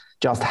be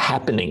just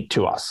happening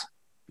to us.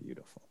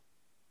 Beautiful.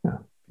 Yeah.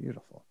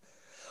 Beautiful.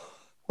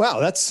 Wow,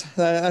 that's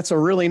a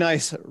really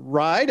nice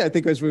ride. I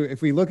think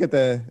if we look at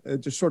the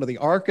just sort of the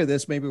arc of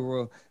this, maybe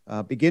we'll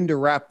begin to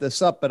wrap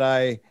this up.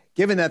 But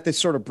given that this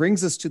sort of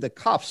brings us to the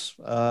cuffs,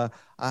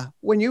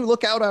 when you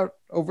look out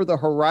over the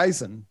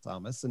horizon,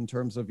 Tomas, in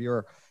terms of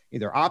your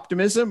either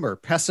optimism or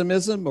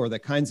pessimism or the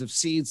kinds of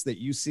seeds that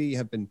you see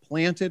have been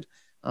planted,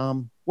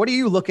 what are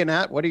you looking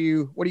at? What are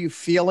you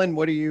feeling?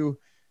 What are you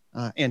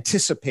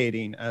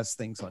anticipating as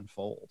things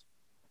unfold?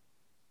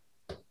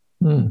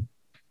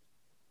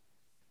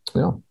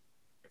 Yeah,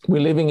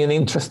 we're living in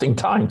interesting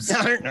times.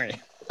 We're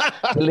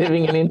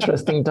living in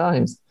interesting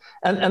times,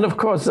 and of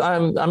course,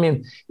 I'm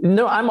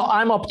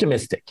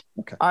optimistic.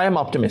 Okay. I am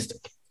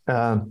optimistic,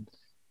 but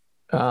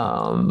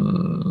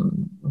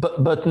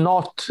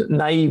not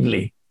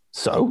naively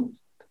so.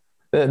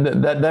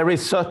 There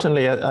is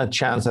certainly a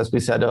chance, as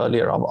we said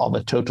earlier, of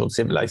a total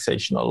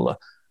civilizational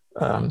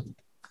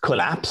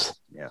collapse.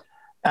 Yeah,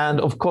 and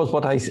of course,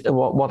 what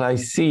I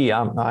see,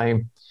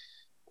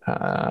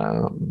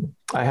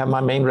 I have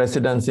my main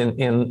residence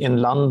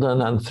in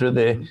London, and through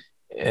the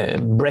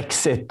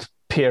Brexit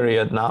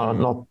period now,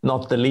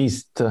 not the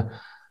least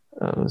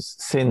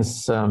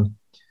since the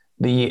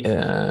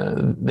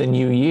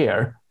new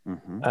year,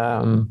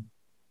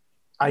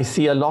 I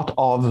see a lot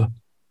of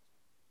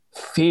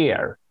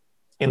fear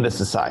in the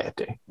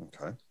society.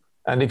 Okay.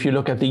 And if you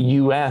look at the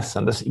US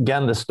and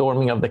the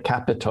storming of the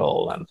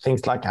Capitol and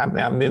things like that,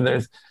 I mean,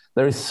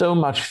 there is so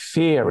much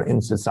fear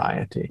in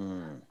society,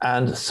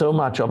 and so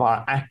much of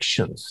our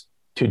actions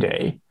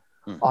today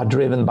are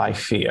driven by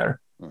fear,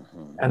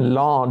 and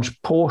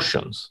large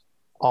portions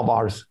of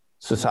our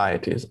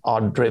societies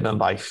are driven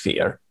by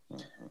fear,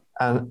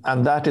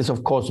 and that is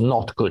of course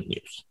not good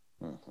news,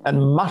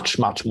 and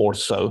much more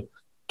so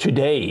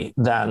today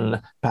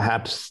than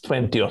perhaps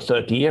 20 or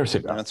 30 years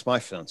ago. That's my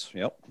sense.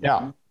 Yep.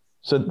 Yeah.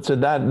 So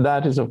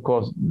that is of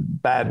course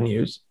bad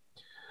news.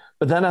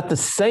 But then at the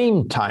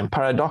same time,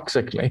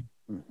 paradoxically,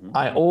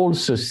 I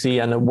also see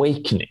an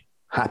awakening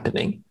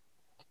happening.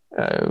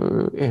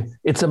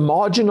 It's a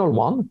marginal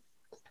one.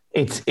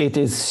 It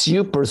is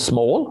super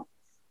small.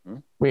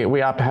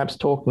 We are perhaps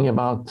talking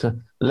about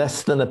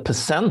less than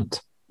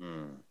 1%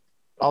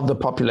 of the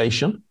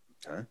population.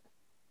 Okay.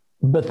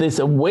 But this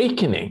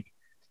awakening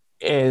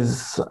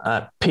is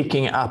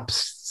picking up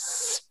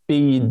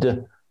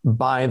speed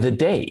by the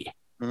day.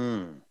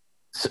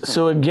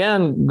 So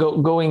again,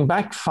 going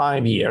back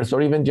 5 years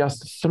or even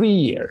just 3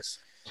 years,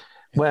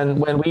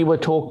 when we were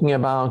talking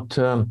about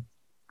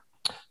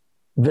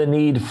the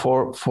need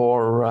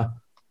for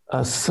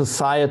a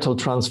societal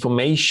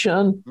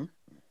transformation,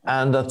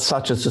 and that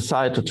such a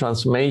societal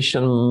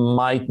transformation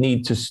might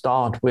need to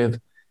start with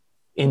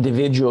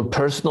individual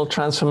personal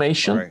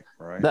transformation.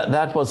 Right.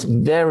 That was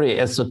very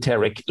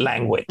esoteric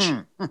language.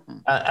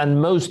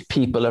 And most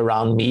people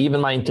around me,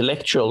 even my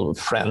intellectual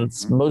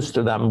friends, most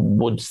of them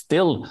would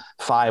still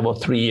 5 or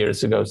 3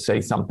 years ago say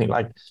something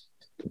like,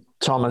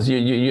 Tomas,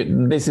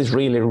 you this is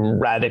really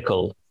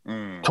radical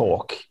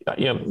talk.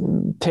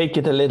 Take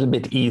it a little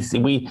bit easy.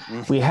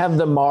 We have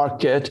the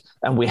market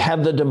and we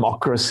have the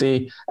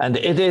democracy, and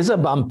it is a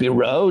bumpy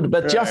road,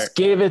 but just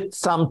give it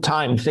some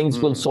time. Things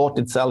will sort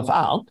itself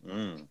out.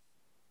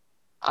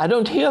 I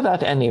don't hear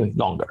that any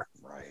longer.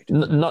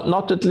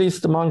 Not at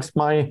least amongst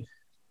my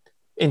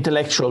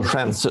intellectual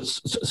friends,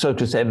 so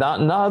to say.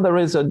 Now there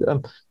is a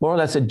more or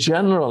less a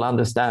general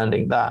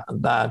understanding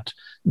that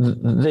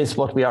this,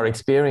 what we are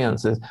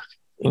experiencing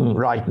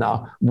right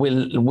now,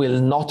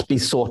 will not be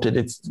sorted.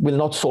 It will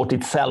not sort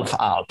itself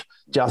out,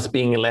 just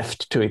being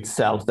left to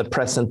itself. The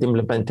present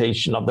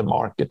implementation of the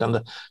market and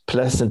the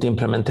present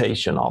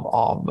implementation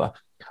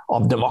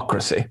of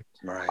democracy.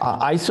 Right.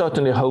 I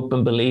certainly hope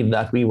and believe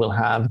that we will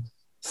have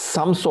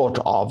some sort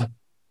of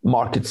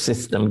market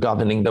system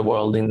governing the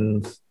world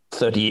in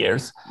 30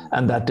 years,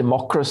 and that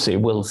democracy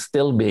will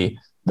still be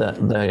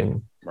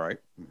the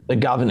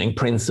governing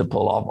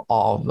principle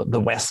of the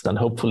West and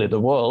hopefully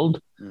the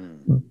world.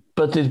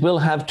 But it will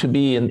have to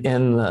be in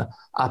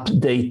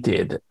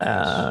updated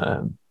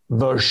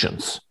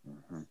versions.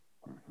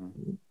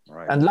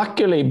 Right. And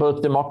luckily,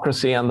 both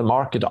democracy and the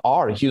market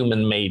are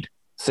human-made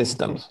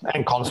systems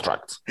and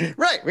constructs.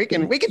 Right, we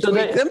can tweak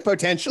them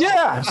potentially.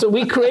 Yeah, so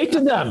we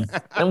created them,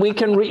 and we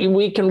can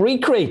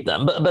recreate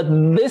them. But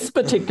this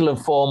particular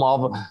form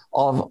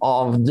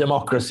of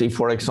democracy,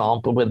 for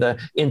example, with the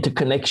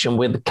interconnection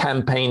with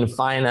campaign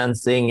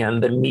financing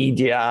and the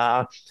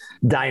media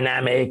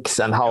dynamics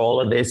and how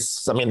all of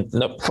this, I mean,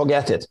 no,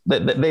 forget it.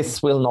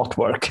 This will not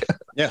work.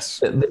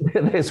 Yes,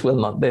 this will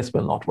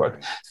not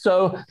work.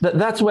 So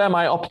that's where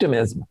my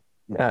optimism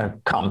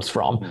comes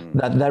from,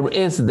 that there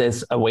is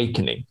this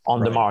awakening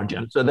on the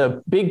margin. So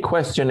the big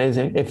question is,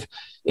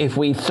 if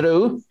we,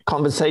 through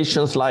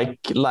conversations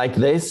like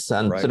this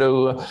and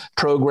through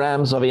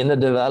programs of inner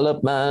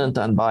development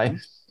and by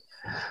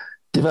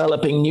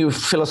developing new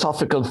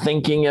philosophical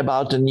thinking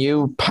about a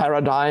new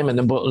paradigm and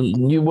a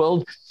new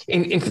world,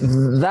 if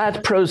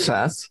that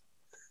process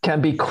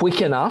can be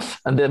quick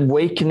enough, and the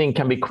awakening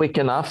can be quick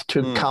enough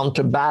to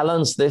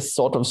counterbalance this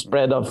sort of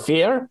spread of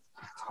fear,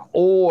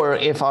 or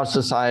if our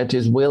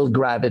societies will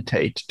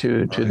gravitate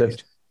to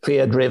the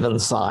fear-driven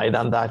side,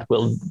 and that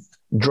will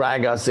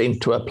drag us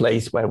into a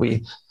place where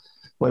we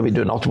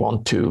do not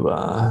want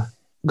to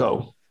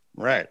go.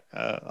 Right.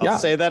 I'll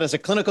say that as a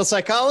clinical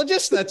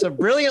psychologist, that's a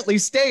brilliantly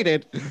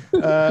stated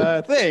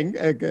thing.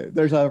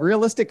 There's a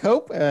realistic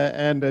hope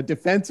and a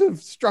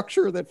defensive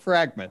structure that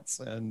fragments.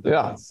 And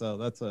so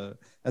that's a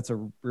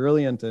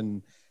brilliant,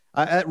 and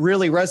it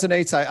really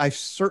resonates. I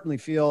certainly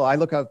feel, I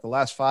look at the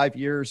last 5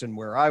 years and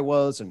where I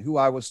was and who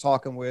I was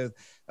talking with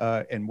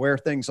and where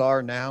things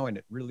are now. And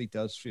it really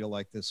does feel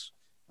like this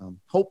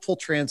hopeful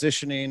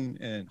transitioning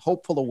and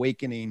hopeful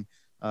awakening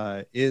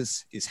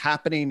is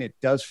happening. It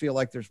does feel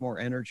like there's more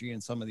energy in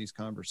some of these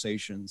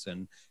conversations,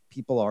 and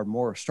people are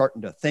more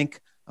starting to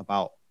think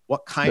about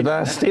what kind.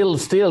 But but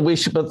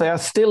they are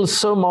still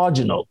so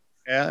marginal.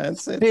 Yeah,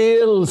 it's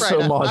still so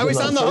marginal. I was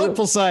on the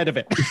hopeful side of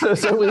it.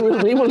 So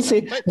we will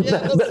see.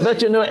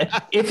 But you know,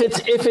 if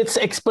it's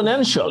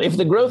exponential, if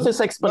the growth is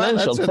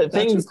exponential,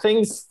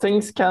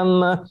 things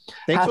can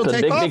happen. Will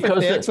take off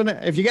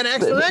if you get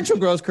an exponential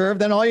growth curve,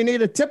 then all you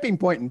need is a tipping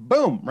point and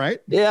boom, right?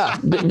 Yeah,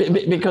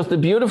 because the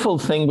beautiful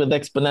thing with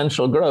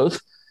exponential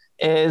growth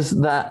is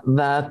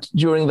that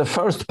during the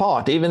first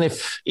part, even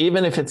if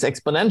it's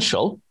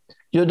exponential,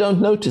 you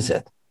don't notice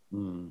it.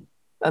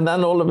 And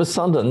then all of a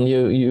sudden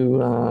you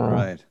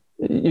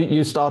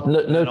start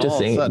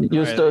noticing. It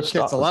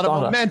gets a lot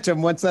of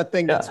momentum once that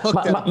thing gets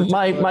hooked up.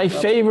 My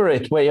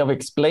favorite way of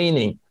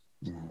explaining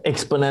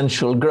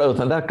exponential growth,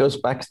 and that goes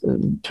back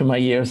to my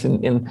years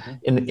in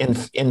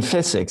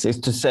physics, is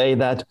to say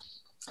that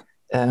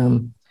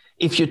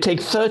if you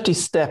take 30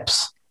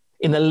 steps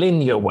in a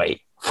linear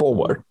way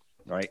forward,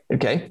 right?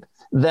 Okay,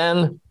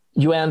 then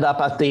you end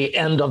up at the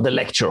end of the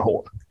lecture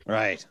hall.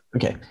 Right.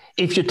 Okay.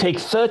 If you take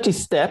 30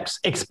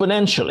 steps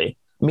exponentially,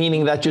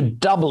 meaning that you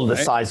double the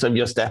size of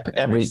your step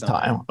every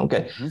time.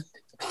 Okay.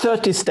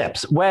 30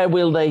 steps, where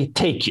will they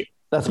take you?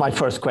 That's my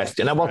first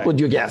question. And what would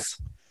you guess?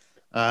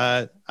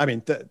 I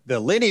mean, the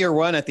linear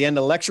one at the end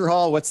of the lecture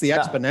hall, what's the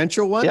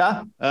exponential one?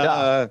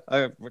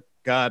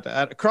 God,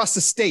 across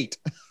the state.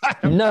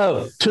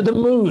 No, to the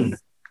moon.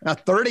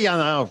 30 on,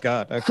 oh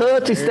God. Okay.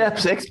 30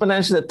 steps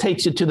exponentially that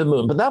takes you to the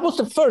moon. But that was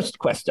the first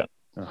question.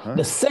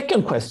 The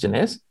second question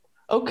is,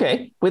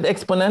 okay, with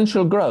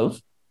exponential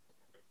growth,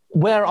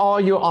 where are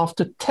you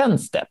after 10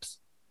 steps?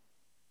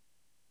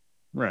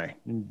 Right,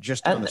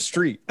 just on the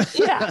street.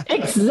 Yeah,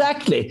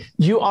 exactly.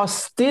 You are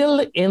still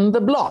in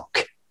the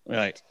block.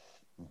 Right.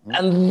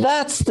 And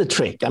that's the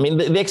trick. I mean,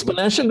 the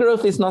exponential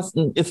growth is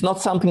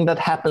not something that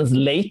happens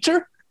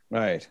later.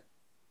 Right.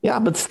 Yeah,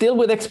 but still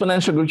with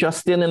exponential growth, you're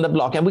still in the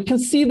block. And we can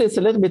see this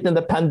a little bit in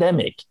the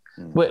pandemic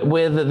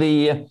with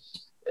the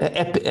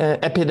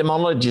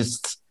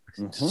epidemiologists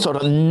sort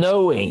of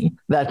knowing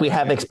that we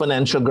have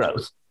exponential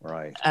growth.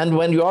 Right. And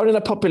when you are in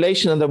a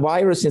population and the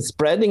virus is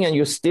spreading and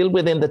you're still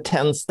within the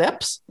 10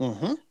 steps,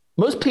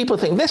 most people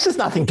think this is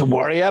nothing to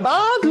worry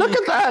about. Look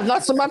at that,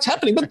 not so much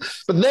happening. But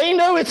they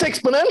know it's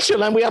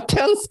exponential and we have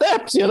 10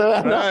 steps,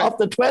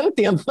 after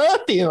 20 and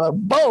 30,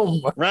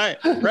 boom. Right.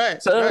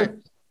 So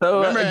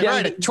remember,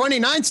 again, at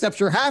 29 steps,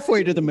 you're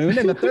halfway to the moon,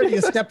 and the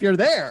 30th step, you're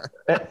there.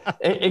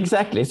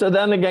 Exactly. So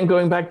then again,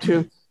 going back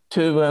to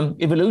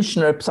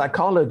evolutionary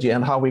psychology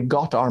and how we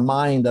got our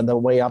mind and the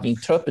way of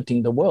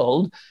interpreting the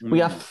world,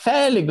 we are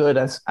fairly good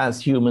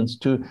as humans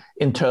to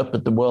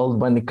interpret the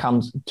world when it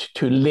comes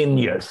to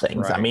linear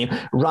things. Right. I mean,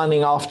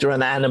 running after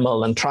an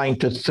animal and trying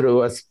to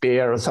throw a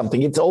spear or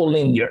something, it's all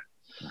linear.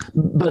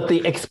 But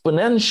the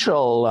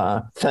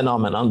exponential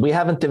phenomenon, we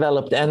haven't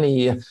developed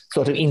any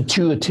sort of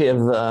intuitive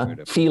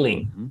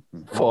feeling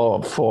for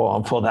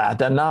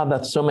that. And now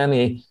that so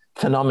many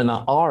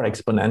phenomena are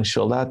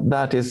exponential,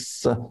 that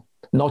is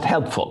not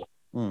helpful.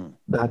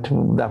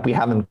 That we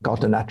haven't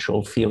got a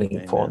natural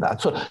feeling for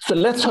that. So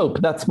let's hope.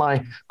 That's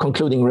my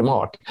concluding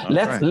remark.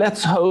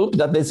 Let's hope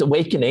that this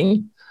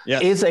awakening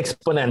is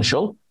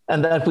exponential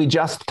and that we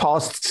just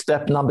passed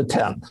step number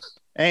 10.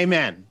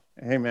 Amen.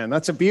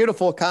 That's a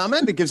beautiful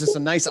comment. It gives us a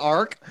nice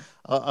arc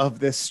of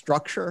this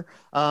structure.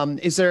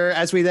 Is there,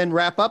 as we then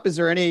wrap up, is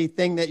there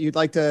anything that you'd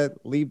like to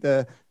leave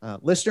the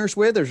listeners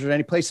with? Or is there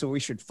any place that we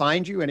should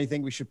find you?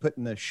 Anything we should put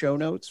in the show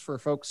notes for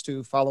folks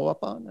to follow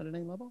up on at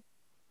any level?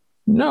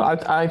 No,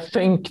 I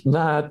think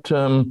that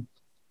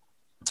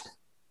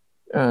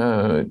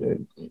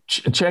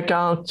check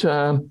out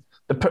the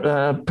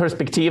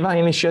Perspectiva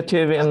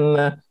initiative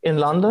in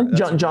London.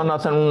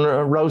 Jonathan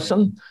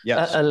Rosen,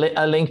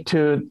 a link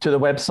to the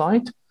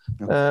website.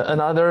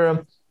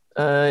 Another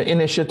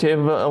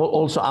initiative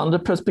also under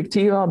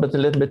Perspectiva, but a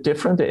little bit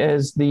different,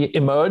 is the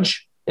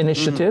Emerge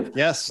initiative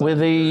with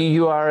the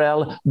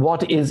URL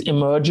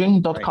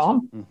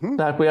whatisemerging.com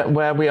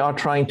where we are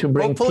trying to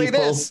bring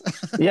people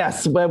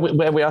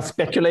where we are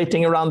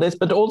speculating around this,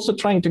 but also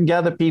trying to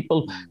gather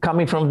people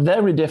coming from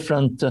very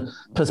different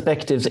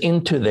perspectives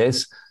into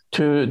this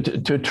to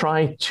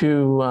try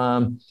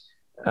to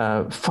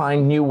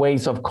find new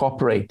ways of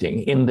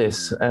cooperating in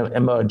this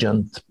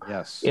emergent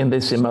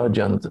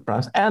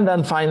process. And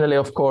then finally,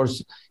 of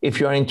course, if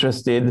you're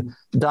interested,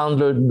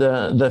 download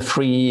the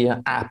free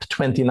app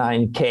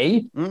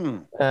 29K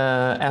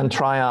and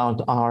try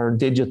out our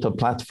digital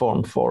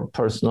platform for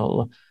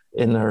personal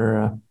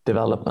inner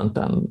development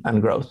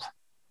and growth.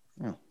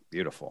 Oh,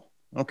 beautiful.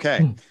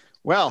 Okay.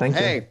 Well,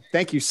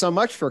 thank you so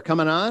much for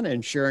coming on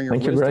and sharing your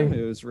wisdom.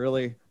 It was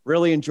really,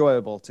 really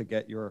enjoyable to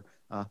get your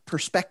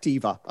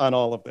perspective on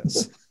all of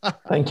this.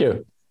 Thank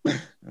you.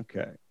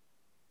 Okay.